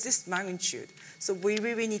with this magnitude. So we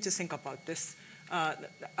really need to think about this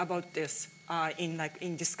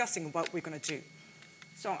in discussing what we're going to do.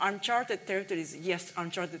 So uncharted territories, yes,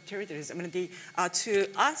 uncharted territories. I mean, to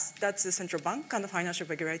us, that's the central bank and the financial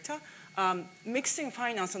regulator. Mixing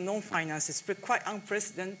finance and non-finance is quite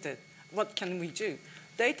unprecedented. What can we do?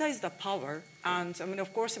 Data is the power, and I mean,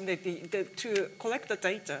 of course, to collect the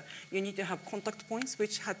data, you need to have contact points,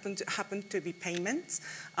 which happen to be payments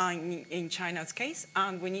in China's case,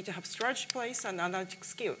 and we need to have storage place and analytic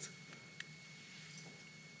skills.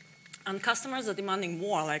 And customers are demanding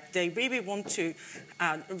more. Like they really want to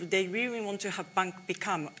have bank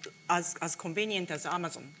become as convenient as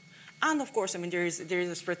Amazon. And of course, I mean, there is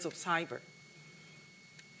a threat of cyber.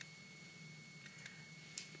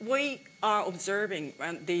 We are observing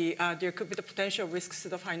there could be the potential risks to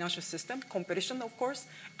the financial system, competition, of course,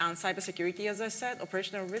 and cybersecurity, as I said,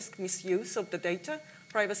 operational risk, misuse of the data,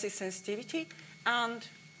 privacy sensitivity, and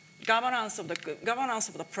governance of the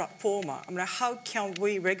platformer. I mean, how can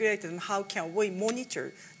we regulate and how can we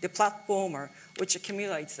monitor the platformer which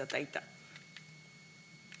accumulates the data?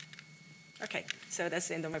 Okay, so that's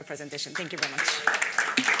the end of my presentation. Thank you very much.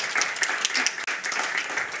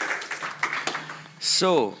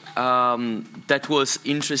 So that was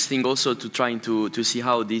interesting also to trying to see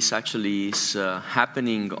how this actually is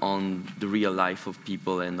happening on the real life of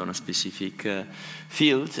people and on a specific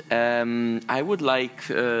field. I would like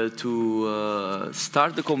to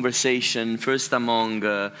start the conversation first among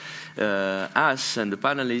us and the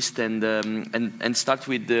panelists, and start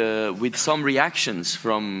with some reactions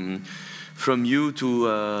from you to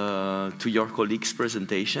your colleagues'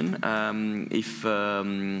 presentation.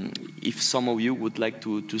 If some of you would like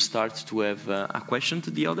to start to have a question to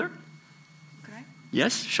the other. Okay.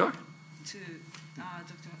 Yes, sure. To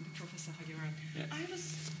Professor Hagiwara. Yeah. I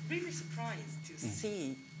was really surprised to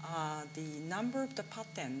see the number of the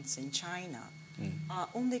patents in China are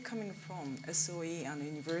only coming from SOE and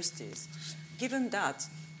universities, given that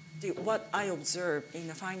what I observe in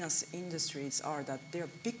the finance industries are that their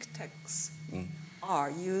big techs are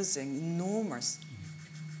using enormous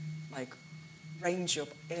range of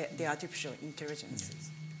the artificial intelligences.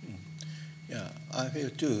 Yeah, I feel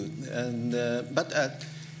too. And but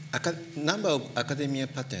number of academia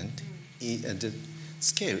patent, the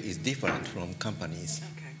scale is different from companies.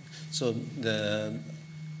 Okay. So the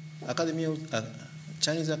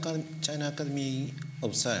China Academy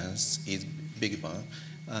of Science is big one.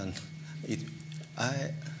 And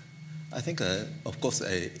I think, of course,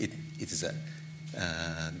 it is a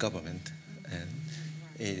government and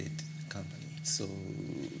aided company. So,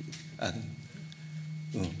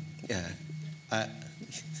 yeah, I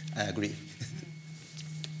agree.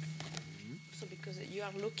 So, because you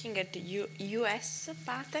are looking at the U.S.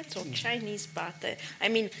 patents or Chinese patents, I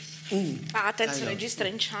mean, patents registered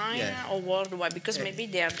in China or worldwide, because maybe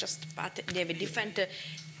they are just they have a different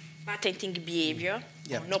patenting behavior,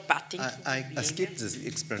 or no patenting I skipped this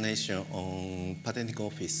explanation on patenting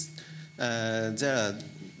office. There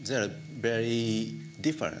are very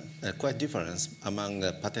different, quite difference among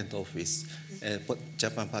patent office,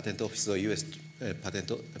 Japan Patent Office or U.S.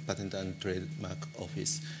 Patent and Trademark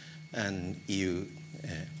Office, and EU,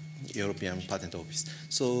 European Patent Office.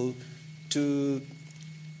 So to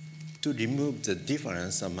remove the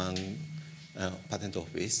difference among patent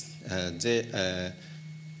office,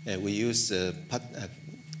 we use the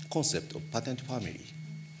concept of patent family.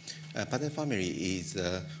 Patent family is,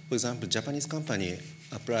 for example, Japanese company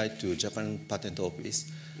applied to Japan Patent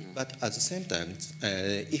Office, but at the same time,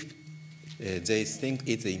 if they think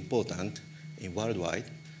it's important in worldwide,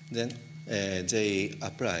 then they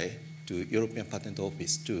apply to European Patent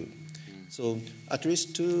Office too. So at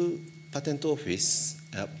least 2 patent office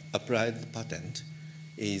applied patent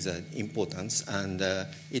is important, and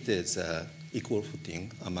it is equal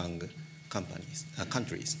footing among countries.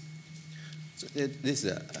 So this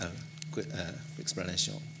is a quick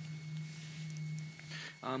explanation.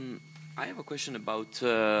 I have a question about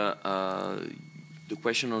the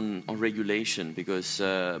question on regulation, because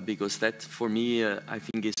that for me I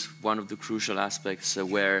think is one of the crucial aspects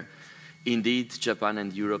where indeed, Japan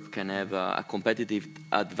and Europe can have a competitive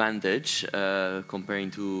advantage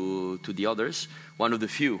comparing to the others. One of the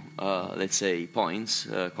few, let's say, points,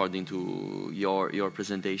 according to your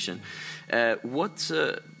presentation.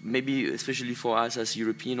 Maybe especially for us as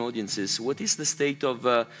European audiences, what is the state of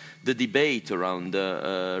the debate around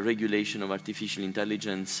regulation of artificial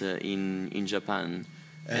intelligence in Japan?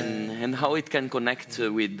 And how it can connect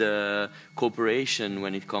with cooperation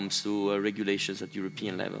when it comes to regulations at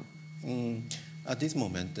European level? At this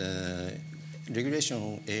moment, regulation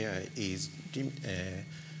on AI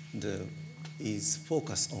is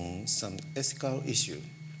focused on some ethical issue,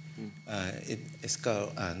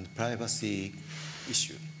 ethical and privacy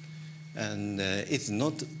issue, and it's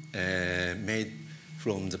not made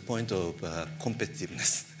from the point of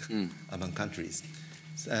competitiveness among countries.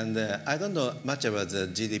 And I don't know much about the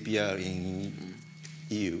GDPR in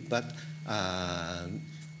EU, but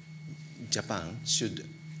Japan should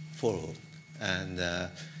follow, and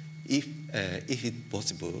if it's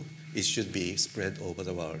possible, it should be spread over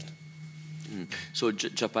the world. So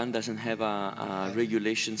Japan doesn't have a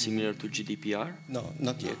regulation similar to GDPR? No,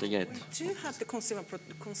 not yet. We do have the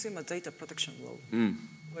consumer data protection law,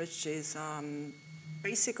 which is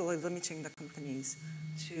basically limiting the companies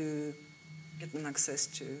to getting access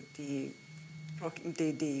to the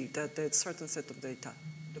certain set of data,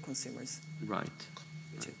 the consumers. Right.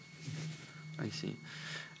 I see.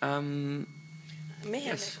 May I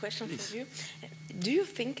have a question for you? Do you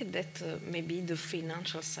think that maybe the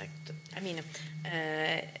financial sector, I mean,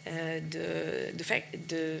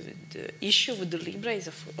 the issue with the Libra is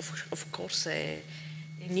of course an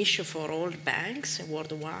issue for all banks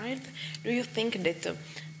worldwide. Do you think that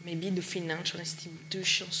maybe the financial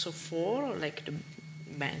institutions so far, like the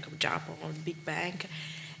Bank of Japan or big bank,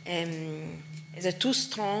 is a too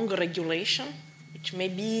strong regulation, which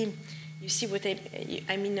maybe, you see what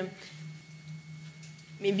I mean,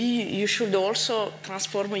 maybe you should also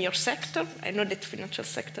transform your sector. I know that financial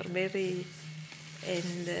sector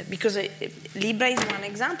because Libra is one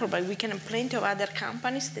example, but we can have plenty of other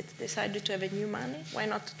companies that decided to have a new money. Why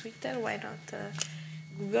not Twitter? Why not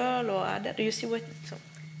Google or other? Do you see what? So,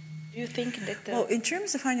 do you think that? Well, in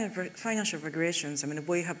terms of financial regulations, I mean,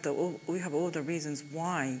 we have all the reasons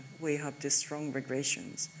why we have these strong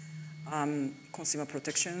regulations, consumer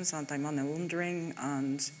protections, anti-money laundering,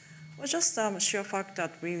 and just sheer fact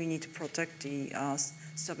that we need to protect the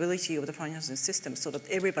stability of the financial system so that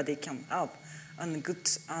everybody can have good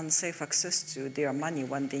and safe access to their money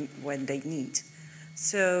when they need.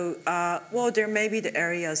 So, there may be the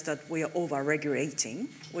areas that we are over-regulating,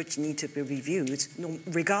 which need to be reviewed,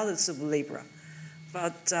 regardless of Libra.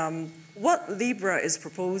 But what Libra is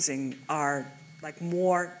proposing are like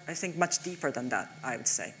more, I think, much deeper than that, I would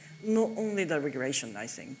say. Not only the regulation, I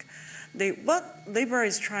think. What Libra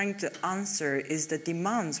is trying to answer is the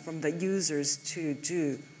demands from the users to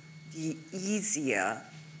do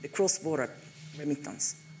the cross-border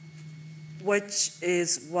remittance, which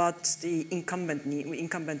is what the incumbent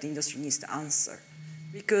industry needs to answer.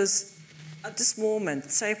 Because at this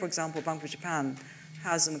moment, say, for example, Bank of Japan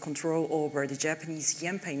has control over the Japanese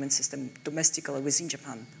yen payment system domestically within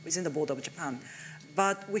Japan, within the border of Japan.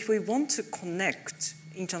 But if we want to connect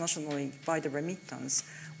internationally by the remittance,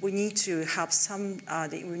 we need to have some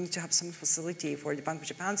facility for the Bank of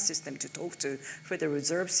Japan system to talk to Federal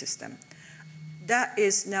Reserve System. That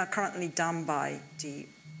is now currently done by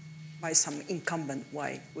some incumbent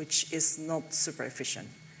way, which is not super efficient.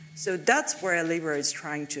 So that's where Libra is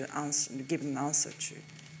trying to give an answer to.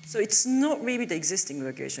 So it's not really the existing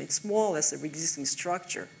regulation; it's more or less the existing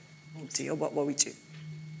structure of what we do.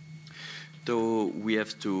 Though we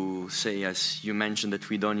have to say, as you mentioned, that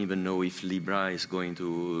we don't even know if Libra is going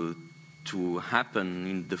to happen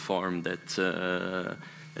in the form that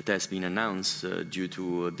has been announced due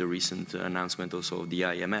to the recent announcement also of the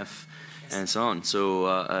IMF and so on. So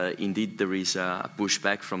indeed, there is a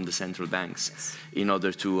pushback from the central banks in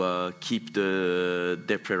order to keep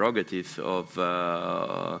their prerogative of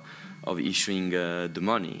issuing the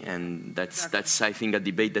money, and that's I think a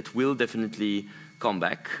debate that will definitely come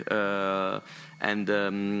back,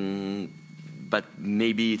 but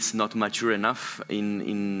maybe it's not mature enough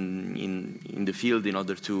in the field in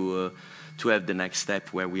order to have the next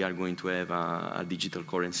step where we are going to have a digital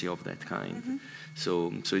currency of that kind. Mm-hmm.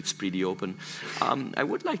 So it's pretty open. I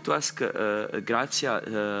would like to ask Grazia,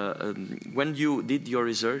 when you did your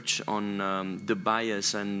research on the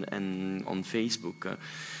bias and on Facebook,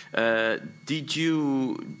 did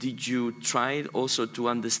you try also to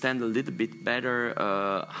understand a little bit better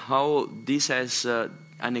how this has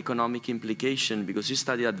an economic implication? Because you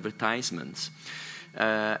study advertisements.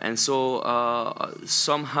 And so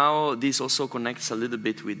somehow this also connects a little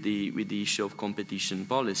bit with the issue of competition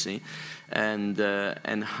policy, and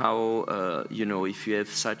how you know, if you have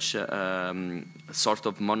such a sort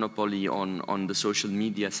of monopoly on the social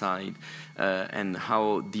media side, and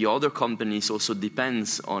how the other companies also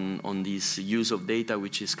depends on this use of data,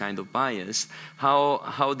 which is kind of biased,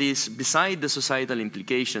 how this, beside the societal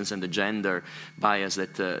implications and the gender bias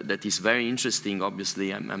that is very interesting,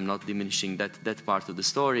 obviously I'm not diminishing that part of the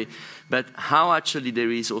story, but how actually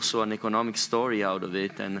there is also an economic story out of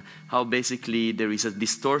it, and how basically there is a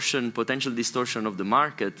distortion, potential distortion of the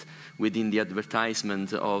market within the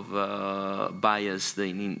advertisement of bias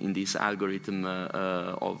in this algorithm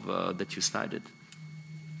that you studied.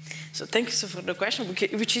 So thank you for the question,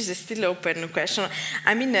 which is a still open question.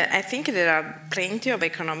 I mean, I think there are plenty of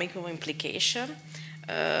economic implications.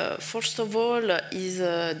 First of all is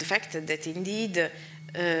the fact that indeed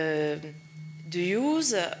the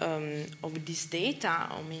use of this data,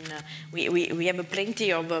 I mean, we have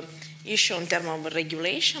plenty of issues in terms of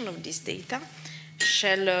regulation of this data.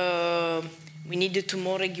 Shall we need to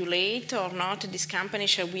more regulate or not this company?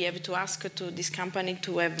 Shall we have to ask to this company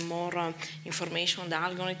to have more information on the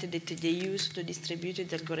algorithm that they use to distribute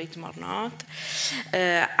the algorithm or not?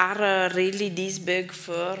 Are really these big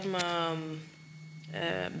firms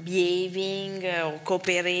behaving or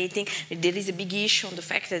cooperating? There is a big issue on the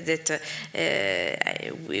fact that there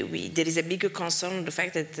is a big concern on the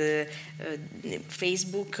fact that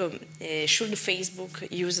Facebook, should Facebook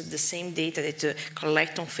use the same data that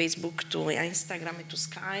collect on Facebook to Instagram and to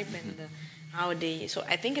Skype, and how they, so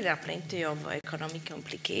I think there are plenty of economic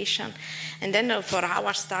implications. And then for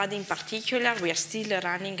our study in particular, we are still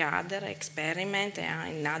running other experiments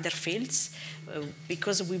in other fields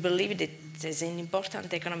because we believe that there's an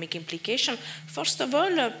important economic implication. First of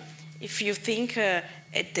all, if you think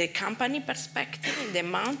at the company perspective, the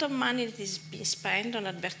amount of money that is being spent on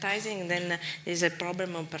advertising, then there's a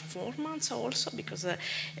problem on performance also, because I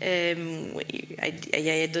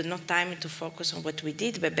had no time to focus on what we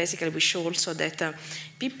did, but basically we show also that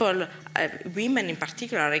people, women in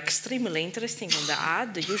particular, are extremely interested in the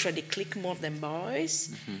ad. They usually click more than boys,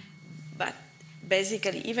 but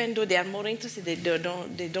basically, even though they are more interested, they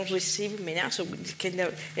don't receive many. So it can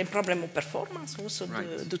have a problem of performance, also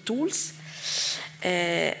right. the tools.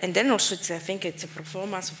 And then also, I think it's a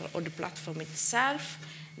performance of the platform itself.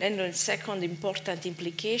 Then the second important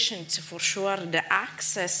implication is for sure the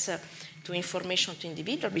access to information to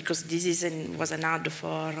individuals, because this was an ad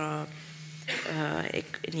for an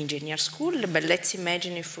engineer school. But let's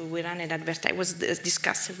imagine if we run an advertising. I was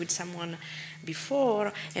discussing with someone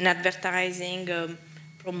before, an advertising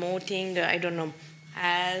promoting, I don't know,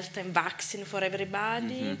 health and vaccine for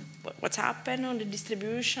everybody. What's happened on the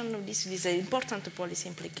distribution of this is an important policy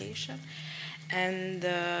implication. And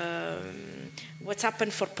what's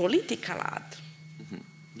happened for political ad.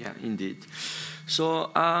 Yeah, indeed.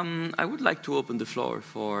 So I would like to open the floor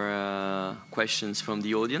for questions from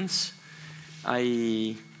the audience.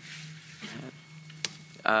 You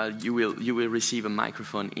will receive a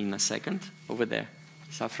microphone in a second. Over there,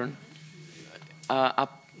 Saffron.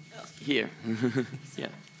 Up here. Yeah.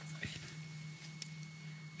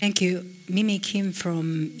 Thank you. Mimi Kim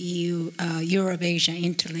from Eurasia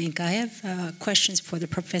Interlink. I have questions for the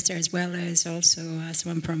professor as well as also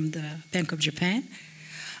someone from the Bank of Japan.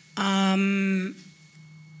 I mean,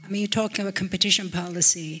 you're talking about competition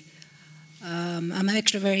policy. I'm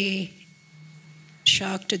actually very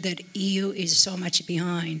shocked that EU is so much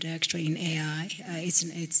behind actually in AI.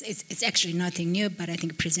 It's actually nothing new, but I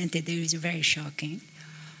think presented there is very shocking.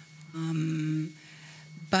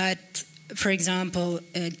 But for example,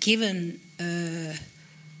 given the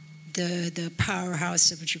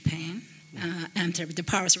powerhouse of Japan, and the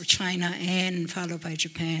powers of China, and followed by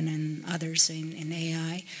Japan and others in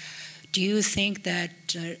AI, do you think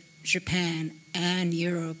that Japan and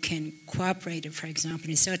Europe can cooperate, for example,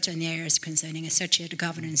 in certain areas concerning such as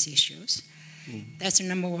governance issues? That's the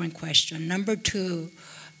number one question. Number two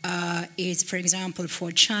is, for example,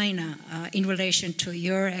 for China, in relation to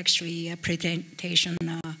your actually presentation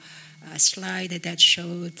slide that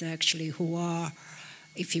showed actually who are,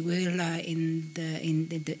 if you will, in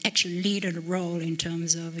the actual leader role in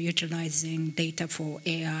terms of utilizing data for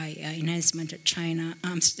AI enhancement of China,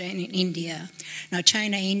 and India. Now,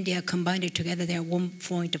 China and India combined together, they are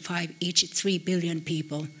 1.5 each, 3 billion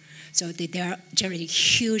people. So there are generally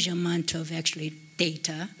huge amount of actually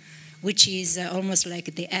data, which is almost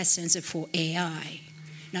like the essence for AI.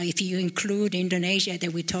 Now, if you include Indonesia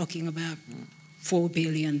that we're talking about, 4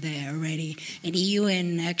 billion there already. And EU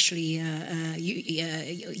and actually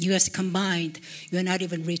US combined, you're not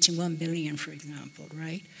even reaching 1 billion, for example,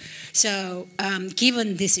 right? So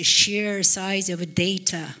given this sheer size of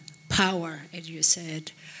data power, as you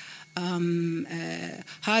said,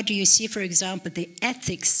 how do you see, for example, the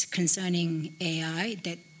ethics concerning AI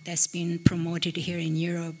that's been promoted here in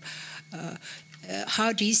Europe?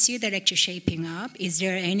 How do you see that actually shaping up? Is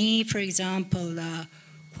there any, for example,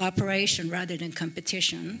 cooperation rather than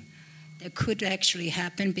competition that could actually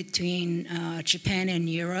happen between Japan and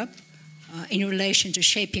Europe in relation to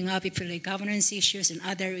shaping up, if you like, governance issues and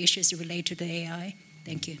other issues related to the AI?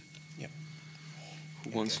 Thank you. Yeah. Who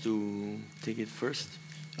wants to take it first?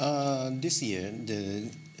 This year, the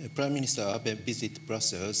Prime Minister Abe visited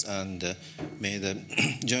Brussels and made a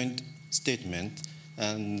joint statement,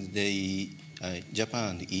 and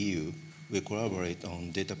Japan and EU will collaborate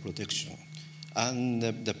on data protection. And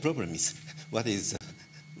the problem is, what is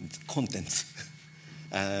content?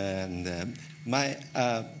 And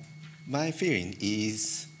my feeling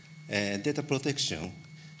is data protection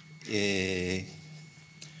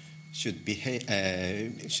should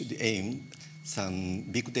aim some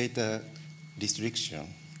big data restriction,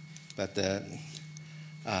 but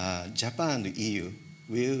Japan and EU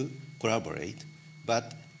will collaborate,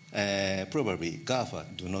 but probably GAFA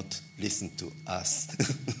do not listen to us.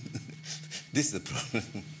 This is the problem.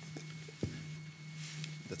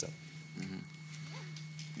 That's all.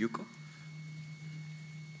 Yuko?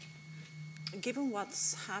 Given what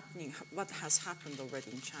has happened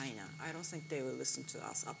already in China, I don't think they will listen to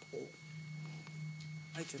us at all.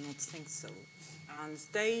 I do not think so. And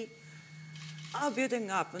they are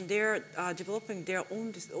building up, and they're developing their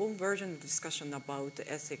own version of discussion about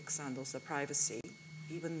the ethics and also privacy,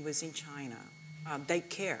 even within China. They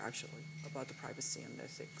care, actually, about the privacy and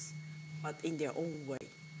ethics, but in their own way.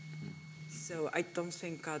 So I don't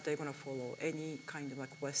think they're going to follow any kind of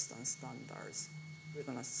like Western standards we're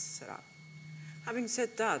going to set up. Having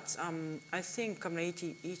said that, I think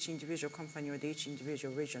each individual company or each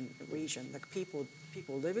individual region, like people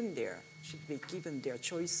living there should be given their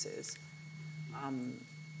choices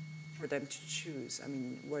for them to choose. I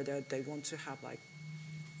mean, whether they want to have like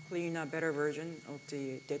cleaner, better version of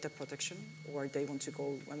the data protection, or they want to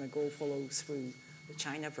go follow through the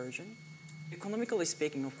China version. Economically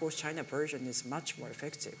speaking, of course, China version is much more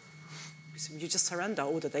effective. So you just surrender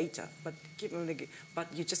all the data, but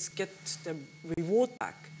you just get the reward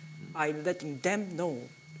back by letting them know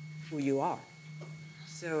who you are.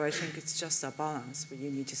 So I think it's just a balance that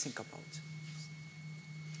you need to think about.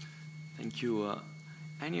 Thank you.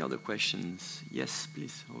 Any other questions? Yes,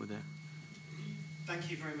 please, over there. Thank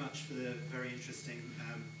you very much for the very interesting...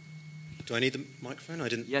 Do I need the microphone? I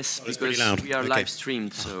didn't... Yes, because pretty loud. We are live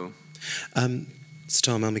streamed, so...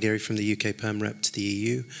 Star Malmagiri from the UK Perm Rep to the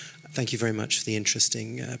EU. Thank you very much for the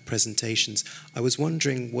interesting presentations. I was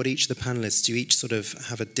wondering what each of the panelists, do each sort of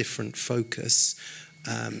have a different focus?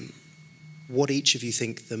 What each of you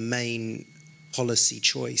think the main policy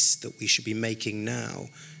choice that we should be making now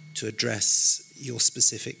to address your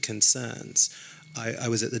specific concerns? I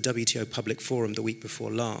was at the WTO Public Forum the week before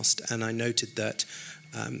last, and I noted that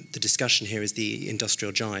the discussion here is the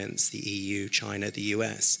industrial giants, the EU, China, the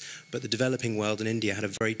US, but the developing world and India had a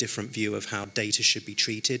very different view of how data should be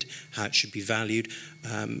treated, how it should be valued.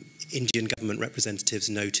 Indian government representatives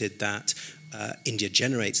noted that India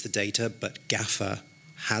generates the data, but GAFA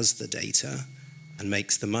has the data and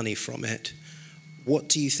makes the money from it. What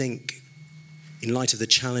do you think, in light of the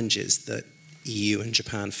challenges that EU and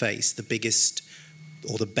Japan face, the biggest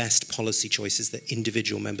or the best policy choices that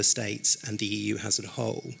individual member states and the EU has as a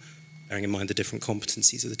whole, bearing in mind the different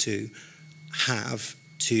competencies of the two, have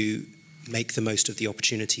to make the most of the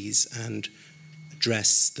opportunities and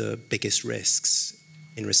address the biggest risks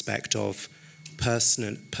in respect of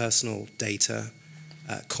personal data,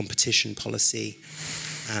 competition policy,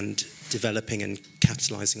 and developing and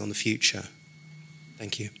capitalizing on the future?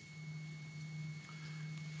 Thank you.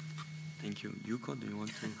 Thank you. Yuko, do you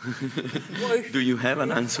want to? Do you have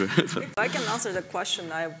an answer? If I can answer the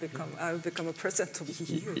question, I will become a president of the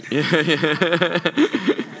EU.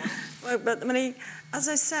 Well, but I mean, as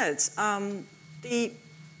I said,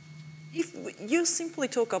 if you simply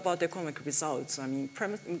talk about the economic results, I mean,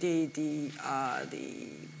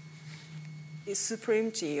 the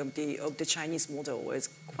supremacy of the Chinese model is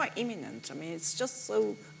quite imminent. I mean, it's just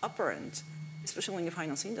so apparent, especially in the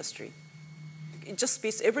finance industry. It just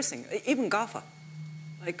beats everything, even GAFA.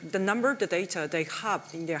 Like the number of the data they have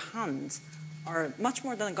in their hands are much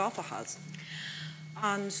more than GAFA has.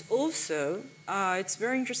 And also, it's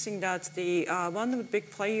very interesting that the one of the big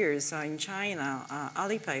players in China,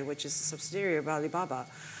 Alipay, which is a subsidiary of Alibaba,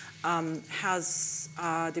 has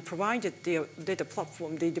they provided the data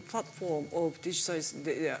platform, the platform of digitized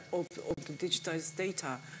of the digitized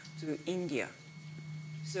data to India.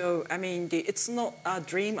 So I mean, it's not a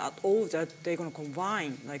dream at all that they're going to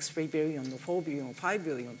combine like 3 billion or 4 billion or 5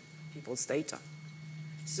 billion people's data.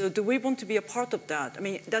 So do we want to be a part of that? I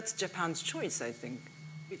mean, that's Japan's choice, I think,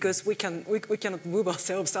 because we cannot move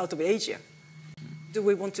ourselves out of Asia. Do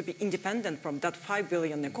we want to be independent from that 5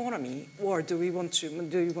 billion economy, or do we want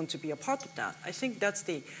to be a part of that? I think that's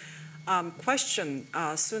the question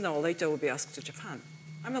sooner or later will be asked to Japan.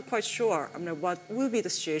 I'm not quite sure. I mean, what will be the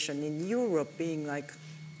situation in Europe being like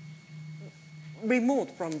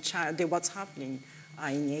remote from China, what's happening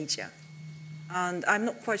in Asia. And I'm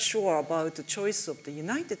not quite sure about the choice of the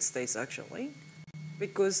United States, actually,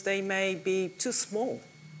 because they may be too small,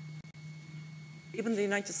 even the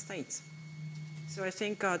United States. So I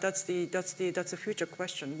think that's a future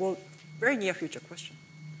question, well, very near future question.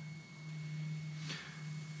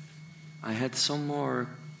 I had some more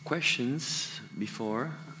questions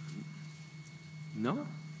before. No?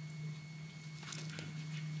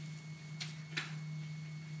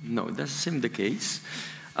 No, it doesn't seem the case.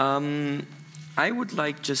 I would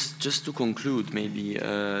like just to conclude, maybe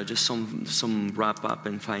just some wrap up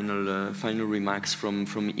and final remarks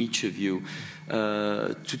from each of you,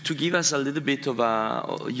 to give us a little bit of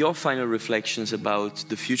your final reflections about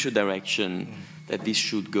the future direction that this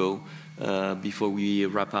should go before we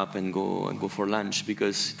wrap up and go for lunch,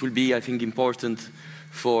 because it will be, I think, important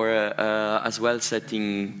for as well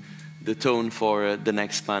setting the tone for the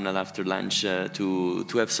next panel after lunch, to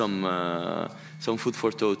have some food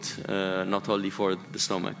for thought, not only for the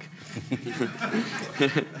stomach.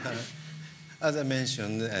 As I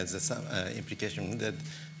mentioned, as some implication that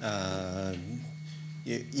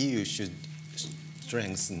EU should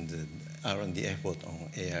strengthen the R&D effort on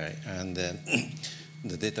AI and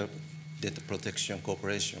the data protection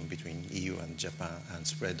cooperation between EU and Japan and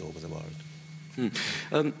spread over the world.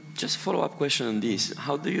 Just a follow-up question on this.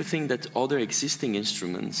 How do you think that other existing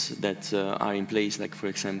instruments that are in place, like, for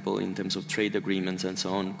example, in terms of trade agreements and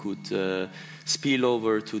so on, could spill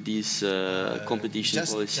over to this competition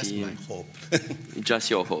policy? Just my hope. Just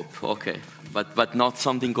your hope, okay. But not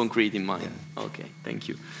something concrete in mind. Yeah. Okay, thank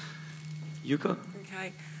you. Yuko?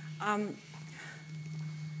 Okay.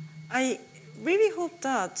 I really hope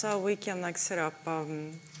that we can set up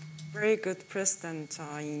very good precedent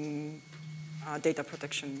in data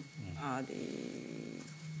protection, the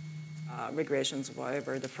regulations,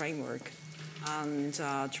 whatever the framework, and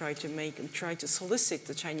try to solicit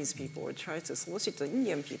the Chinese people, or try to solicit the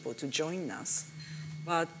Indian people to join us.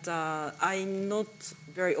 But I'm not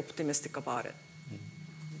very optimistic about it,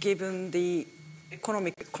 given the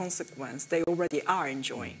economic consequence they already are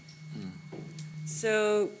enjoying.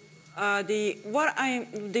 So what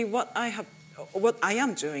I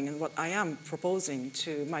am doing and what I am proposing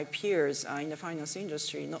to my peers in the finance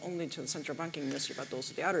industry, not only to the central banking industry, but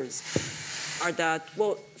also the others, are that,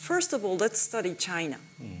 well, first of all, let's study China.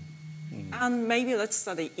 And maybe let's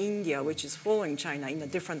study India, which is following China in a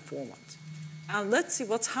different format. And let's see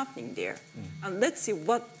what's happening there. And let's see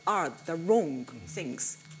what are the wrong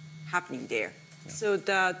things happening there, so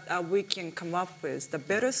that we can come up with the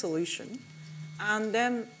better solution. And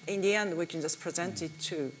then in the end, we can just present it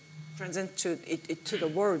to the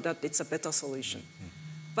world that it's a better solution.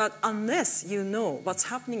 But unless you know what's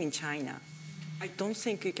happening in China, I don't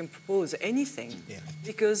think you can propose anything,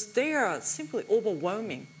 because they are simply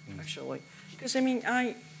overwhelming, actually. Because I mean,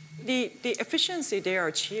 the efficiency they are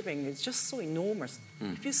achieving is just so enormous.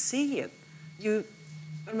 If you see it,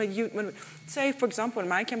 say, for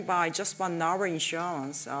example, I can buy just 1 hour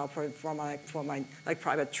insurance for my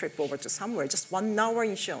private trip over to somewhere, just 1 hour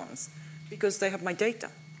insurance, because they have my data.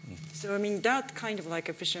 So I mean, that kind of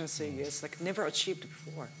efficiency is never achieved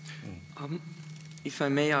before. If I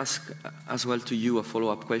may ask as well to you a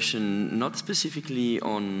follow-up question, not specifically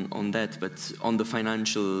on that, but on the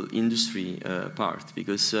financial industry part,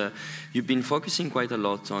 because you've been focusing quite a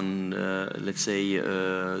lot on, let's say,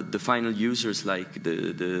 the final users, like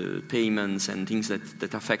the payments and things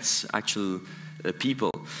that affects actual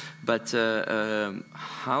people. But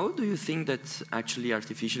how do you think that actually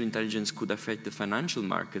artificial intelligence could affect the financial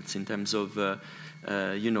markets in terms of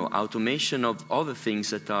automation of other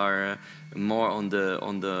things that are more on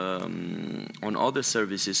other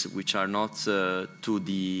services which are not to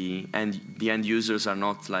the end users, are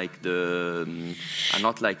not like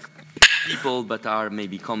people, but are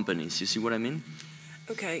maybe companies. You see what I mean?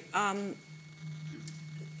 Okay.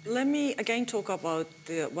 Let me again talk about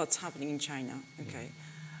what's happening in China. Okay,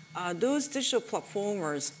 those digital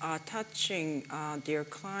platformers are touching their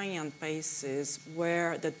client bases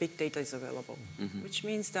where the big data is available, which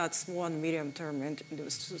means that small and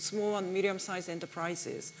medium-sized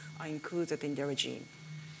enterprises are included in their regime,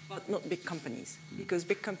 but not big companies, because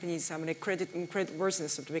big companies, I mean, the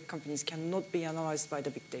creditworthiness of the big companies cannot be analyzed by the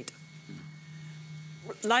big data.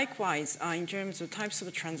 Likewise, in terms of types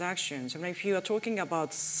of transactions, I mean, if you are talking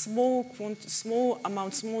about small notional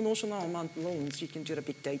amount loans, you can do the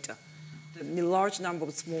big data, the large number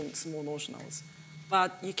of small notionals,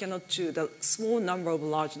 but you cannot do the small number of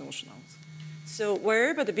large notionals. So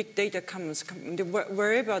wherever the big data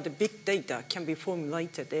wherever the big data can be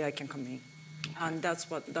formulated, AI can come in, and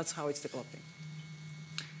that's how it's developing.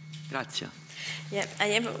 Grazie. Yeah, I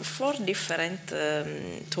have 4 different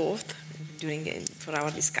thoughts for our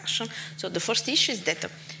discussion. So the first issue is that,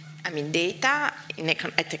 I mean, data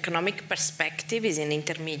at economic perspective is an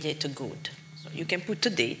intermediate good. So you can put the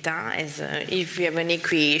data as if you have an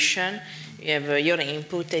equation, you have your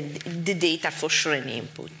input, and the data for sure an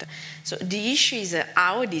input. So the issue is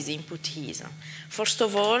how this input is. First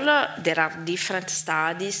of all, there are different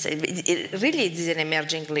studies. Really, it is an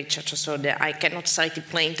emerging literature, so I cannot cite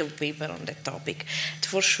plenty of paper on that topic.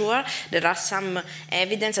 For sure, there are some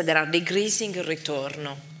evidence that there are decreasing return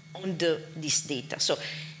on this data. So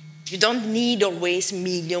you don't need always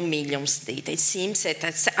millions data. It seems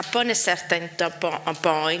that upon a certain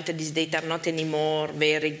point, these data are not anymore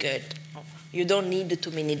very good. You don't need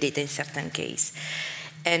too many data in certain case.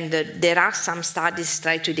 And there are some studies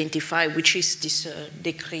try to identify which is this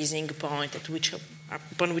decreasing point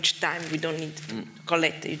upon which time we don't need to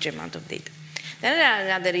collect a huge amount of data. Then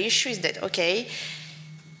another issue is that, okay,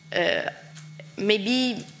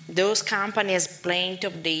 maybe those companies have plenty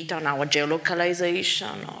of data on our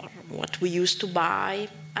geolocalization or what we used to buy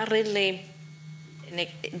are really,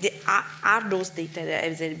 are those data that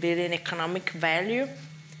have really an economic value?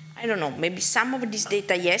 I don't know, maybe some of this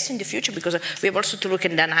data, yes, in the future, because we have also to look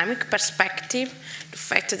at dynamic perspective. The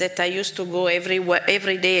fact that I used to go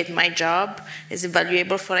every day at my job is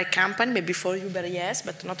valuable for a company, maybe for Uber, yes,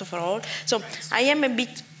 but not for all. So I am a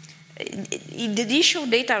bit, the issue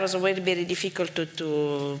of data was very, very difficult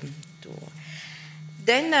to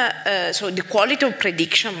then, so the quality of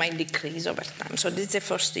prediction might decrease over time. So this is the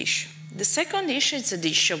first issue. The second issue is the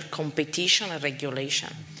issue of competition and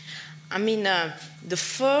regulation. I mean,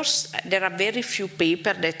 there are very few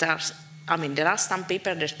papers that are, I mean, there are some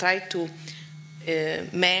papers that try to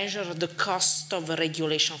measure the cost of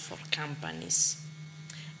regulation for companies.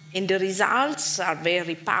 And the results are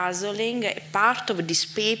very puzzling. Part of this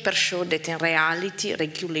paper showed that in reality,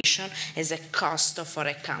 regulation has a cost for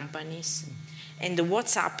a companies. And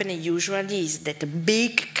what's happening usually is that a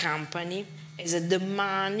big company has the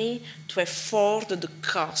money to afford the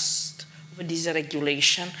cost of this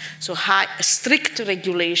regulation. So strict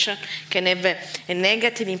regulation can have a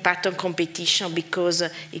negative impact on competition because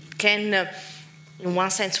it can, in one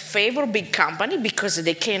sense, favor big company because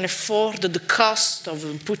they can afford the cost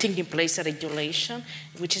of putting in place a regulation,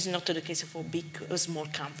 which is not the case for big or small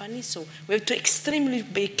companies. So we have to extremely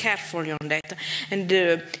be careful on that. And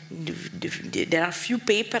there are a few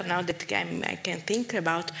papers now that I can think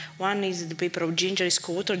about. One is the paper of Ginger's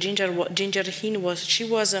co-author. Ginger Hin she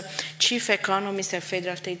was a chief economist at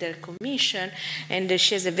Federal Trade Commission, and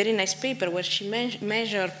she has a very nice paper where she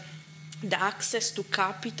measured the access to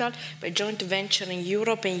capital by joint venture in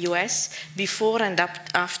Europe and US before and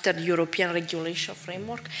after the European regulation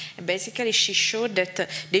framework. And basically, they show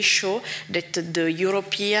that the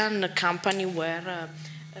European company were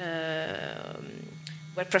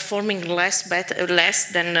performing less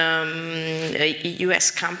than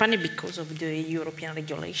US company because of the European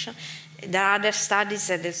regulation. There are other studies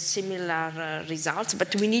that have similar results,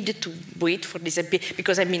 but we needed to wait for this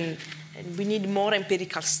because, I mean, we need more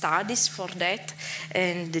empirical studies for that,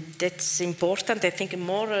 and that's important. I think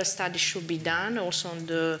more studies should be done also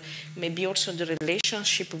on maybe also the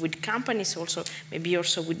relationship with companies, also maybe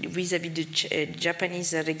also vis-a-vis the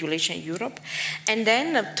Japanese regulation in Europe. And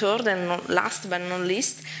then third and last but not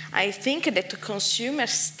least, I think that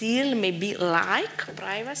consumers still maybe like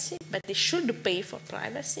privacy, but they should pay for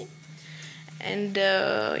privacy. And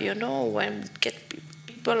you know, when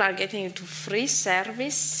people are getting into free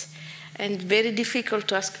service, and very difficult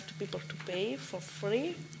to ask people to pay for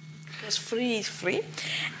free, because free is free.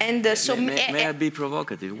 And so may I be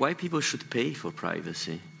provocative? Why people should pay for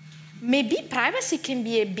privacy? Maybe privacy can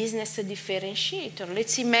be a business differentiator.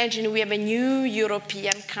 Let's imagine we have a new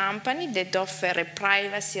European company that offers a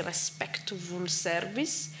privacy respectful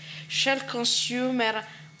service. Shall consumer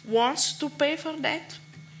wants to pay for that?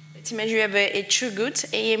 Let's imagine you have two goods,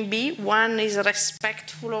 A and B. One is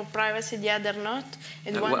respectful of privacy, the other not.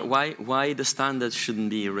 And why the standard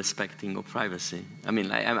shouldn't be respecting of privacy? I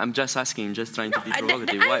mean, I'm just asking, just trying to be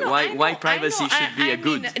provocative. Why privacy should be a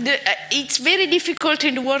good? It's very difficult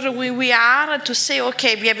in the world where we are to say,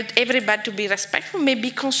 okay, we have everybody to be respectful.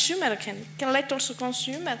 Maybe consumer can let also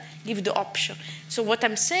consumer give the option. So what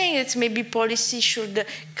I'm saying is maybe policy should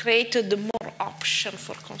create the more option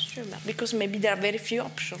for consumer, because maybe there are very few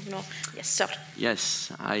options. No, yes, sir.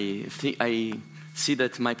 Yes, I think I see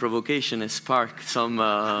that my provocation has sparked some.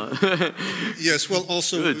 Yes, well,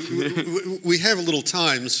 also we have a little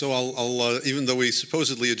time, so I'll even though we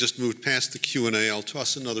supposedly had just moved past the Q&A, I'll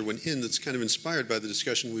toss another one in that's kind of inspired by the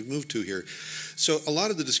discussion we've moved to here. So a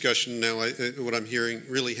lot of the discussion now, what I'm hearing,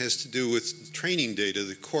 really has to do with training data,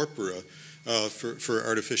 the corpora for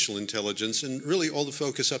artificial intelligence, and really all the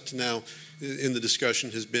focus up to now in the discussion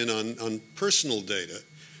has been on personal data.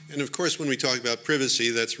 And of course, when we talk about privacy,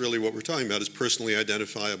 that's really what we're talking about, is personally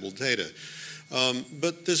identifiable data.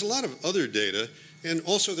 But there's a lot of other data, and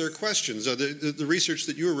also there are questions. The research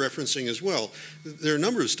that you were referencing as well, there are a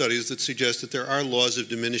number of studies that suggest that there are laws of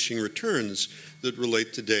diminishing returns that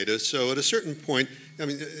relate to data. So at a certain point, I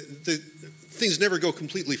mean, things never go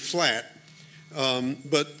completely flat,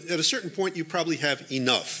 but at a certain point, you probably have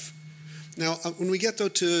enough. Now, when we get, though,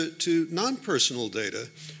 to non-personal data,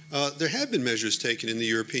 there have been measures taken in the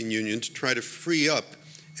European Union to try to free up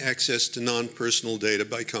access to non-personal data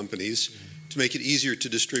by companies, to make it easier to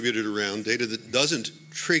distribute it around, data that doesn't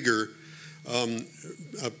trigger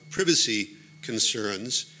privacy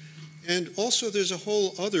concerns. And also there's a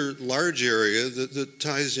whole other large area that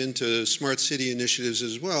ties into smart city initiatives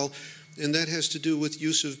as well, and that has to do with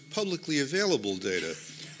use of publicly available data.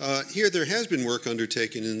 Here there has been work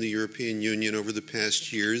undertaken in the European Union over the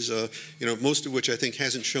past years, most of which I think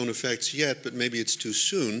hasn't shown effects yet, but maybe it's too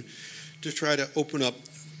soon, to try to open up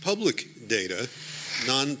public data,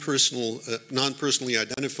 non-personally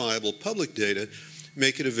identifiable public data,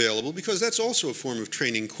 make it available, because that's also a form of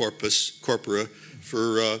training corpora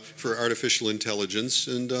for artificial intelligence,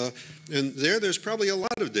 and there's probably a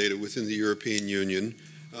lot of data within the European Union.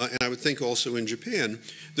 And I would think also in Japan,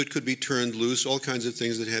 that could be turned loose, all kinds of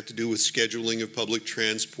things that have to do with scheduling of public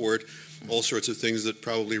transport, all sorts of things that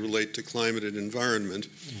probably relate to climate and environment.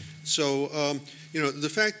 So, the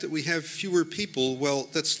fact that we have fewer people, well,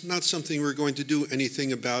 that's not something we're going to do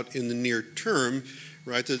anything about in the near term,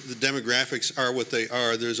 right? The demographics are what they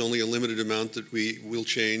are. There's only a limited amount that we will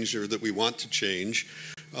change or that we want to change.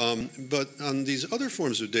 But on these other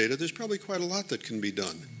forms of data, there's probably quite a lot that can be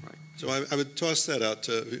done. So I would toss that out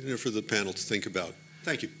for the panel to think about.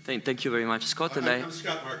 Thank you. Thank you very much, Scott. I'm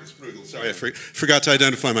Scott Marcus Bruegel. Sorry, I forgot to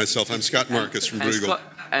identify myself. I'm Scott Marcus from Bruegel.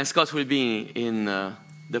 And Scott will be in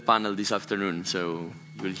the panel this afternoon, so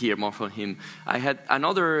you will hear more from him. I had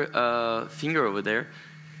another finger over there.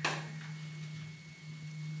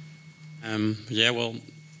 Well,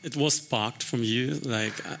 it was sparked from you.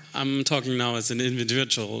 Like, I'm talking now as an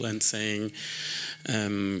individual and saying,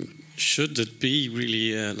 should it be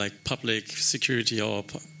really like public security or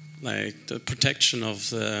like the protection of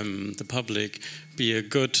the public be a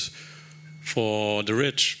good for the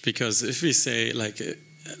rich? Because if we say like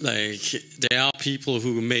there are people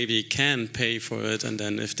who maybe can pay for it, and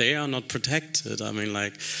then if they are not protected, I mean,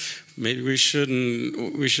 like, maybe we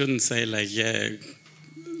shouldn't say like, yeah,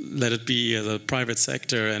 let it be the private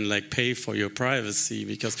sector and like pay for your privacy,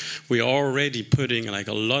 because we're already putting like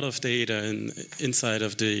a lot of data inside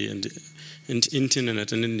of the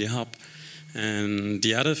internet and in the hub. And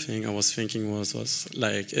the other thing I was thinking was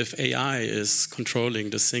like, if AI is controlling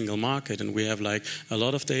the single market and we have like a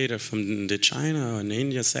lot of data from the China and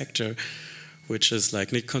India sector, which is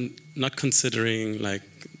like not considering, like,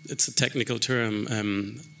 it's a technical term,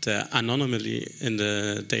 the anonymity in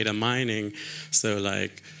the data mining. So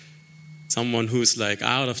like someone who's like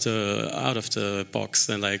out of the box,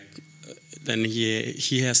 and like then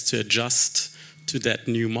he has to adjust to that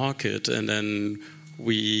new market, and then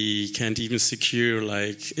we can't even secure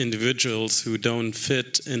like individuals who don't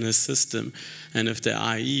fit in a system. And if the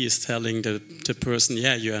IE is telling the person,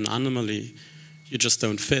 yeah, you're an anomaly, you just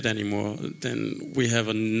don't fit anymore, then we have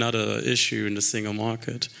another issue in the single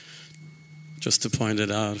market. Just to point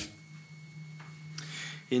it out.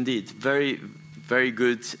 Indeed, very, very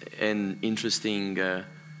good and interesting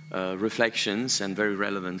reflections, and very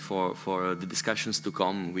relevant for the discussions to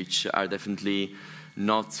come, which are definitely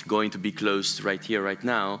not going to be closed right here, right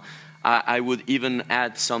now. I would even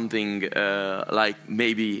add something like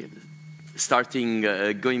maybe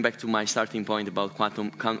going back to my starting point about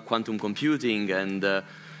quantum computing and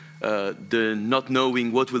the not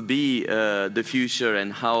knowing what will be the future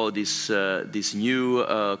and how this new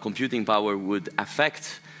computing power would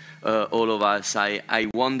affect all of us, I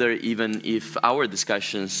wonder even if our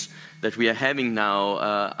discussions that we are having now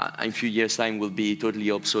in a few years' time will be totally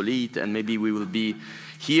obsolete, and maybe we will be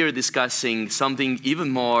here discussing something even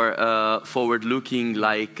more forward-looking,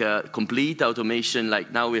 like complete automation.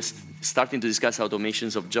 Like now we're starting to discuss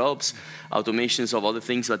automations of jobs, automations of other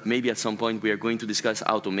things, but maybe at some point we are going to discuss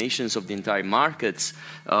automations of the entire markets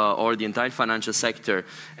or the entire financial sector.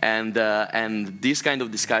 And these kind of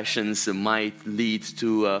discussions might lead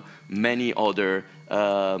to many other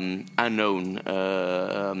unknown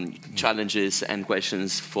challenges and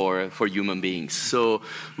questions for human beings. So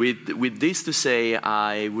with this to say,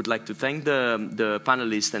 I would like to thank the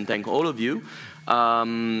panelists and thank all of you.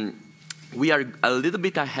 We are a little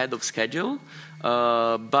bit ahead of schedule,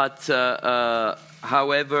 but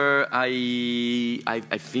however, I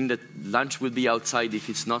think that lunch will be outside. If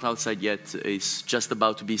it's not outside yet, it's just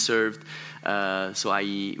about to be served. So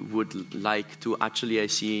I would like to actually, I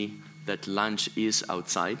see that lunch is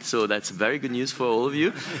outside, so that's very good news for all of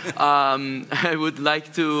you. I would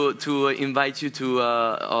like to invite you to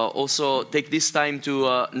also take this time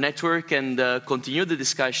to network and continue the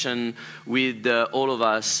discussion with all of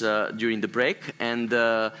us during the break, and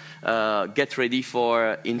get ready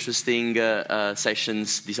for interesting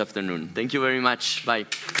sessions this afternoon. Thank you very much. Bye.